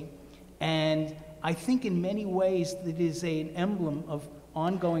 hopefully. And I think in many ways it is an emblem of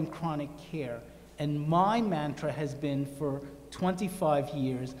ongoing chronic care. And my mantra has been for 25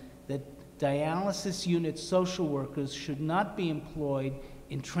 years that dialysis unit social workers should not be employed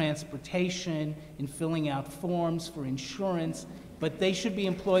in transportation, in filling out forms for insurance, but they should be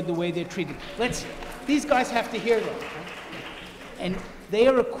employed the way they're treated. Let's these guys have to hear that. Right? And they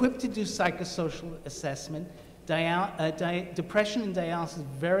are equipped to do psychosocial assessment. Depression and dialysis is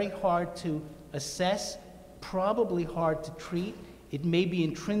very hard to assess, probably hard to treat. It may be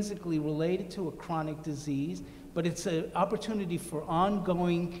intrinsically related to a chronic disease, but it's an opportunity for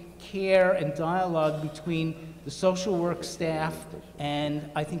ongoing care and dialogue between the social work staff, and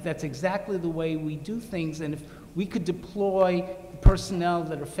I think that's exactly the way we do things. And if we could deploy personnel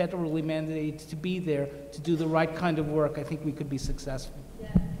that are federally mandated to be there to do the right kind of work, I think we could be successful.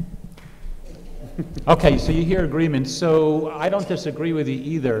 Okay, so you hear agreement. So I don't disagree with you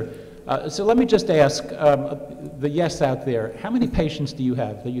either. So let me just ask the yes out there, how many patients do you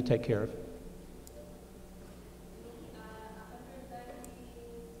have that you take care of?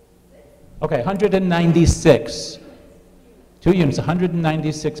 Okay, 196. 2 units,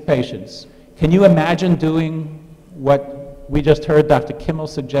 196 patients. Can you imagine doing what we just heard Dr. Kimmel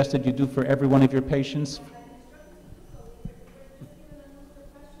suggested you do for every one of your patients?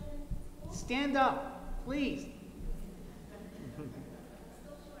 Stand up, please.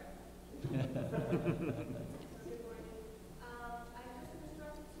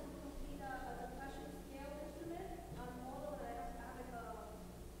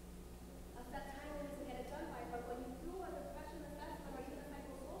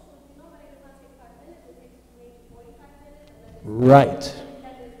 Right.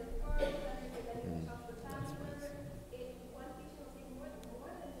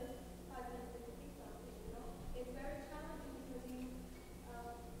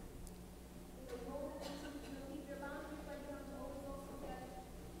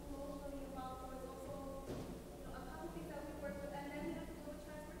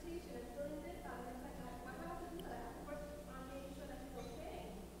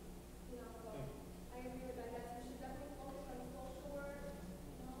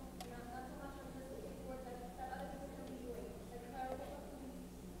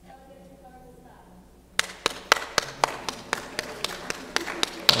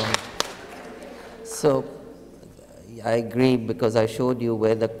 So I agree, because I showed you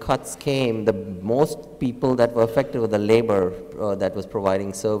where the cuts came. The most people that were affected were the labor that was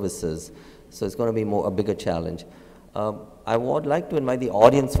providing services. So it's going to be a bigger challenge. I would like to invite the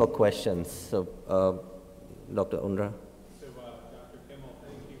audience for questions. So, Dr. Undra. So, Dr. Kimmel,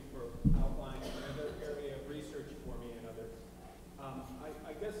 thank you for outlining another area of research for me and others.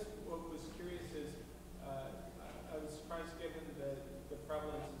 I guess what was curious is, I was surprised given that the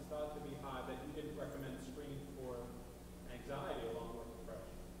prevalence is thought to be high that you didn't recommend screening for anxiety along with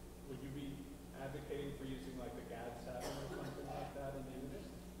depression. Would you be advocating for using like a GAD-7 or something like that in the unit?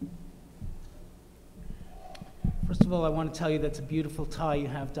 First of all, I want to tell you that's a beautiful tie you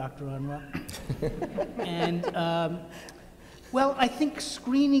have, Dr. Unruh. And, well, I think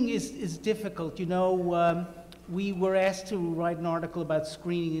screening is difficult. You know, we were asked to write an article about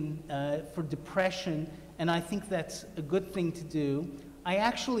screening for depression, and I think that's a good thing to do. I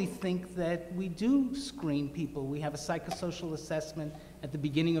actually think that we do screen people. We have a psychosocial assessment at the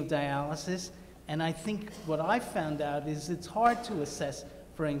beginning of dialysis, and I think what I found out is it's hard to assess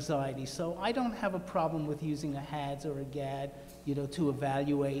for anxiety. So I don't have a problem with using a HADS or a GAD, you know, to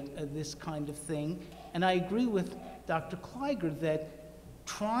evaluate this kind of thing. And I agree with Dr. Kleiger that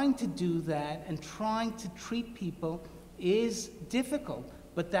trying to do that and trying to treat people is difficult.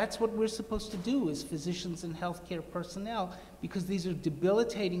 But that's what we're supposed to do as physicians and healthcare personnel, because these are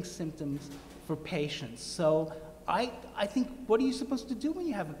debilitating symptoms for patients. So I think, what are you supposed to do when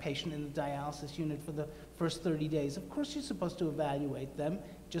you have a patient in the dialysis unit for the first 30 days? Of course you're supposed to evaluate them,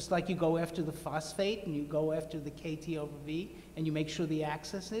 just like you go after the phosphate and you go after the KT over V and you make sure the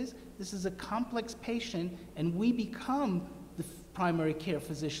access is. This is a complex patient, and we become the primary care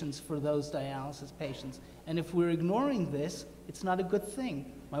physicians for those dialysis patients. And if we're ignoring this, it's not a good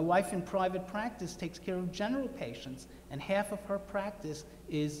thing. My wife in private practice takes care of general patients, and half of her practice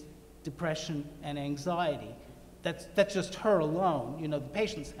is depression and anxiety. That's just her alone. You know, the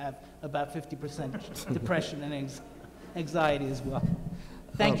patients have about 50% depression and anxiety as well.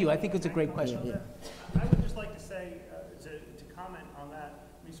 Thank you. I think it's a great question. I would just like to say, to comment on that,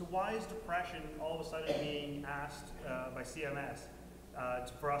 I mean, so why is depression all of a sudden being asked by CMS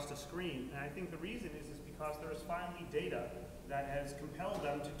for us to screen? And I think the reason is because there is finally data that has compelled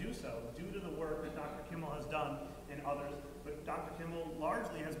them to do so, due to the work that Dr. Kimmel has done and others. But Dr. Kimmel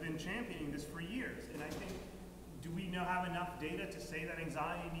largely has been championing this for years. And I think, do we now have enough data to say that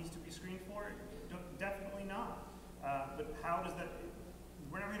anxiety needs to be screened for? Definitely not. But how does that,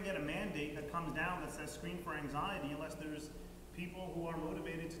 we're not going to get a mandate that comes down that says screen for anxiety unless there's people who are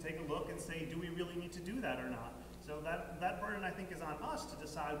motivated to take a look and say, do we really need to do that or not? So that burden, I think, is on us to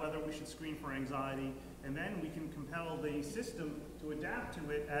decide whether we should screen for anxiety, and then we can compel the system to adapt to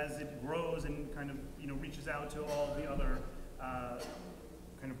it as it grows and kind of reaches out to all the other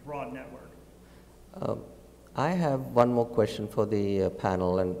kind of broad network. I have one more question for the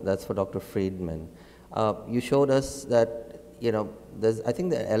panel, and that's for Dr. Friedman. You showed us that, I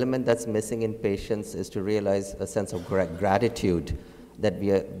think the element that's missing in patients is to realize a sense of gratitude that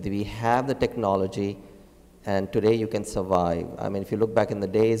we have the technology, and today you can survive. I mean, if you look back in the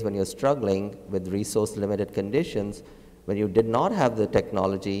days when you're struggling with resource-limited conditions, when you did not have the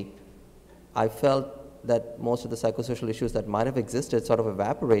technology, I felt that most of the psychosocial issues that might have existed sort of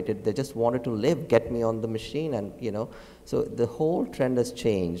evaporated. They just wanted to live, get me on the machine, and so the whole trend has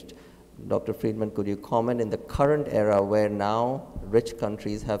changed. Dr. Friedman, could you comment in the current era where now rich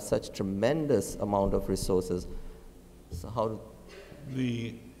countries have such tremendous amount of resources? So how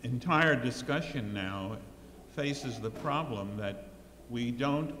the entire discussion now faces the problem that we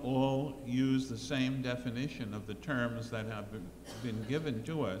don't all use the same definition of the terms that have been given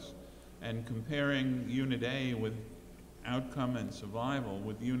to us, and comparing Unit A with outcome and survival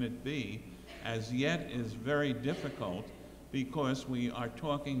with Unit B as yet is very difficult because we are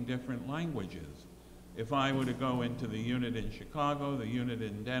talking different languages. If I were to go into the unit in Chicago, the unit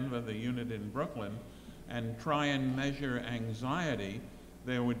in Denver, the unit in Brooklyn, and try and measure anxiety,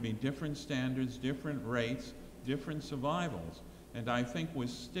 there would be different standards, different rates, different survivals. And I think we're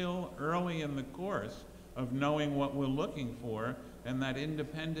still early in the course of knowing what we're looking for, and that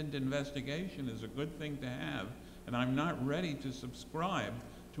independent investigation is a good thing to have, and I'm not ready to subscribe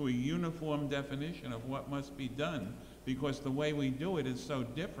to a uniform definition of what must be done, because the way we do it is so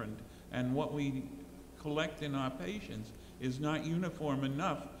different, and what we collect in our patients is not uniform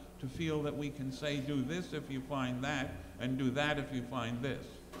enough to feel that we can say, do this if you find that, and do that if you find this.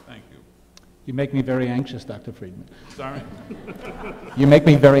 Thank you. You make me very anxious, Dr. Friedman. Sorry? You make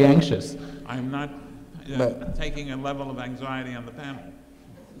me very anxious. I'm not taking a level of anxiety on the panel.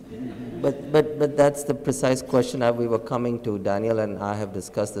 But that's the precise question we were coming to. Daniel and I have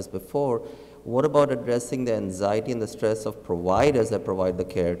discussed this before. What about addressing the anxiety and the stress of providers that provide the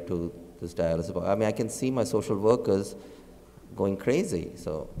care to this dialysis? I mean, I can see my social workers going crazy.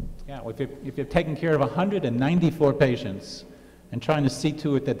 So yeah, if you're taking care of 194 patients and trying to see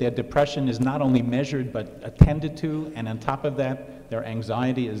to it that their depression is not only measured but attended to, and on top of that, their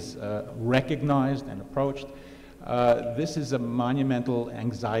anxiety is recognized and approached, this is a monumental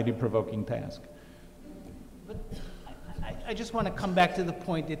anxiety-provoking task. But I just want to come back to the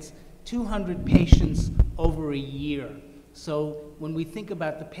point. It's 200 patients over a year. So when we think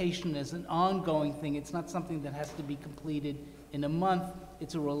about the patient as an ongoing thing, it's not something that has to be completed in a month.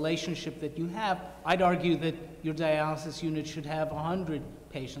 It's a relationship that you have. I'd argue that your dialysis unit should have 100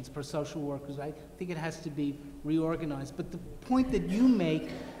 patients per social workers. I think it has to be reorganized. But the point that you make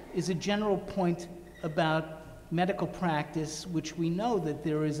is a general point about medical practice, which we know that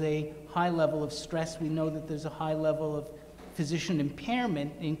there is a high level of stress. We know that there's a high level of physician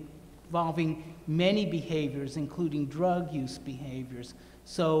impairment involving many behaviors, including drug use behaviors.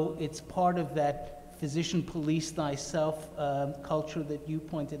 So it's part of that physician police thyself culture that you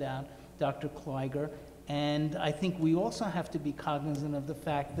pointed out, Dr. Kleiger. And I think we also have to be cognizant of the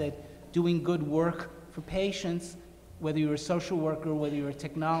fact that doing good work for patients, whether you're a social worker, whether you're a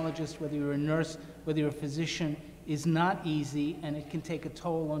technologist, whether you're a nurse, whether you're a physician, is not easy, and it can take a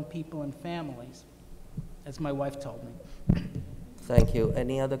toll on people and families, as my wife told me. Thank you.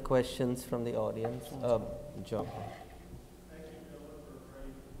 Any other questions from the audience? John. Thank you, Bill, for a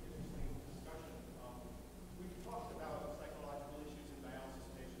very interesting discussion. We've talked about psychological issues in dialysis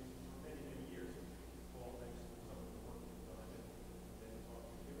patients for many, many years, all thanks to some of the work we've done and talk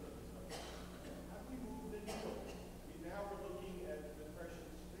you've given us. How do we move the needle? Now we're looking at depression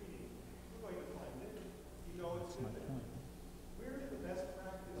screening. We're going to find it. You know it's good. Where is the best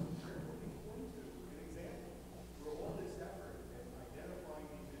practice? Where are we going to? An example where all this effort and identifying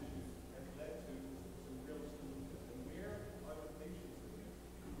these issues has led to some real solutions. And where are the patients again?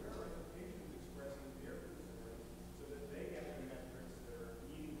 Where are the patients expressing their concerns so that they get the metrics that are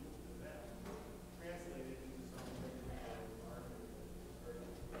meaningful to them, translated into some regulatory environment that is very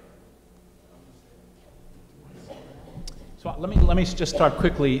So let me just start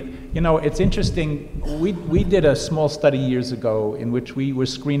quickly. You know, it's interesting. We did a small study years ago in which we were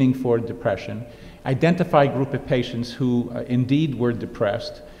screening for depression, identified a group of patients who indeed were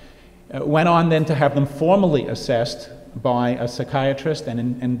depressed, went on then to have them formally assessed by a psychiatrist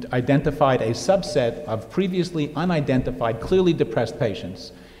and identified a subset of previously unidentified, clearly depressed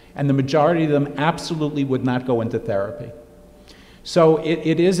patients. And the majority of them absolutely would not go into therapy. So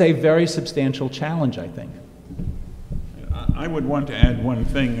it is a very substantial challenge, I think. I would want to add one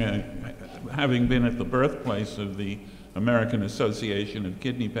thing, having been at the birthplace of the American Association of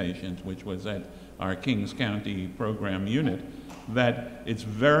Kidney Patients, which was at our Kings County program unit, that it's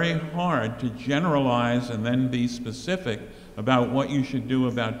very hard to generalize and then be specific about what you should do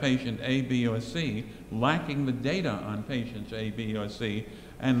about patient A, B, or C, lacking the data on patients A, B, or C,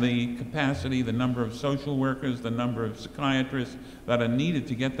 and the capacity, the number of social workers, the number of psychiatrists that are needed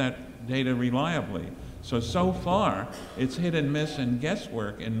to get that data reliably. So far, it's hit and miss and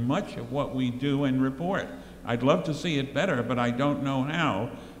guesswork in much of what we do and report. I'd love to see it better, but I don't know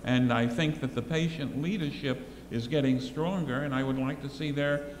how, and I think that the patient leadership is getting stronger, and I would like to see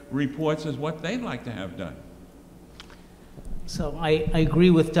their reports as what they'd like to have done. So I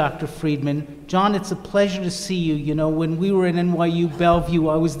agree with Dr. Friedman. John, it's a pleasure to see you. You know, when we were at NYU Bellevue,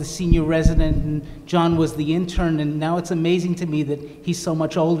 I was the senior resident and John was the intern, and now it's amazing to me that he's so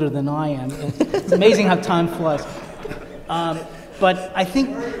much older than I am. It's amazing how time flies. But I think,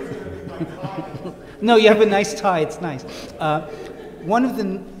 no, you have a nice tie, it's nice. One of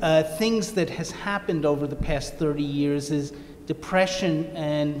the things that has happened over the past 30 years is depression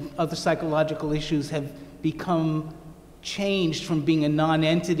and other psychological issues have become changed from being a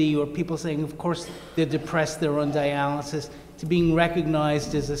non-entity or people saying, of course, they're depressed, they're on dialysis, to being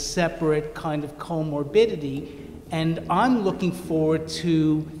recognized as a separate kind of comorbidity. And I'm looking forward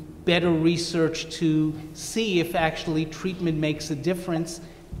to better research to see if actually treatment makes a difference.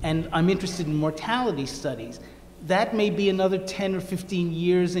 And I'm interested in mortality studies. That may be another 10 or 15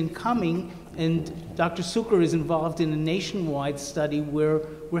 years in coming, and Dr. Zucker is involved in a nationwide study where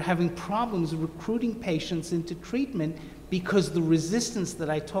we're having problems recruiting patients into treatment because the resistance that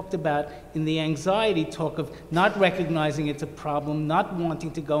I talked about in the anxiety talk of not recognizing it's a problem, not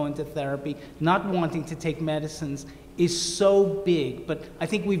wanting to go into therapy, not wanting to take medicines is so big. But I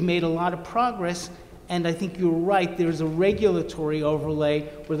think we've made a lot of progress. And I think you're right, there's a regulatory overlay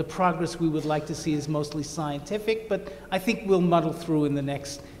where the progress we would like to see is mostly scientific, but I think we'll muddle through in the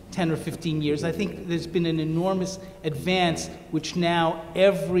next 10 or 15 years. I think there's been an enormous advance, which now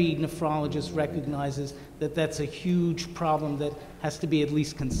every nephrologist recognizes that that's a huge problem that has to be at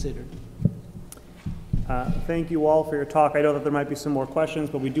least considered. Thank you all for your talk. I know that there might be some more questions,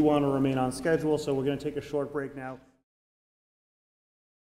 but we do want to remain on schedule, so we're going to take a short break now.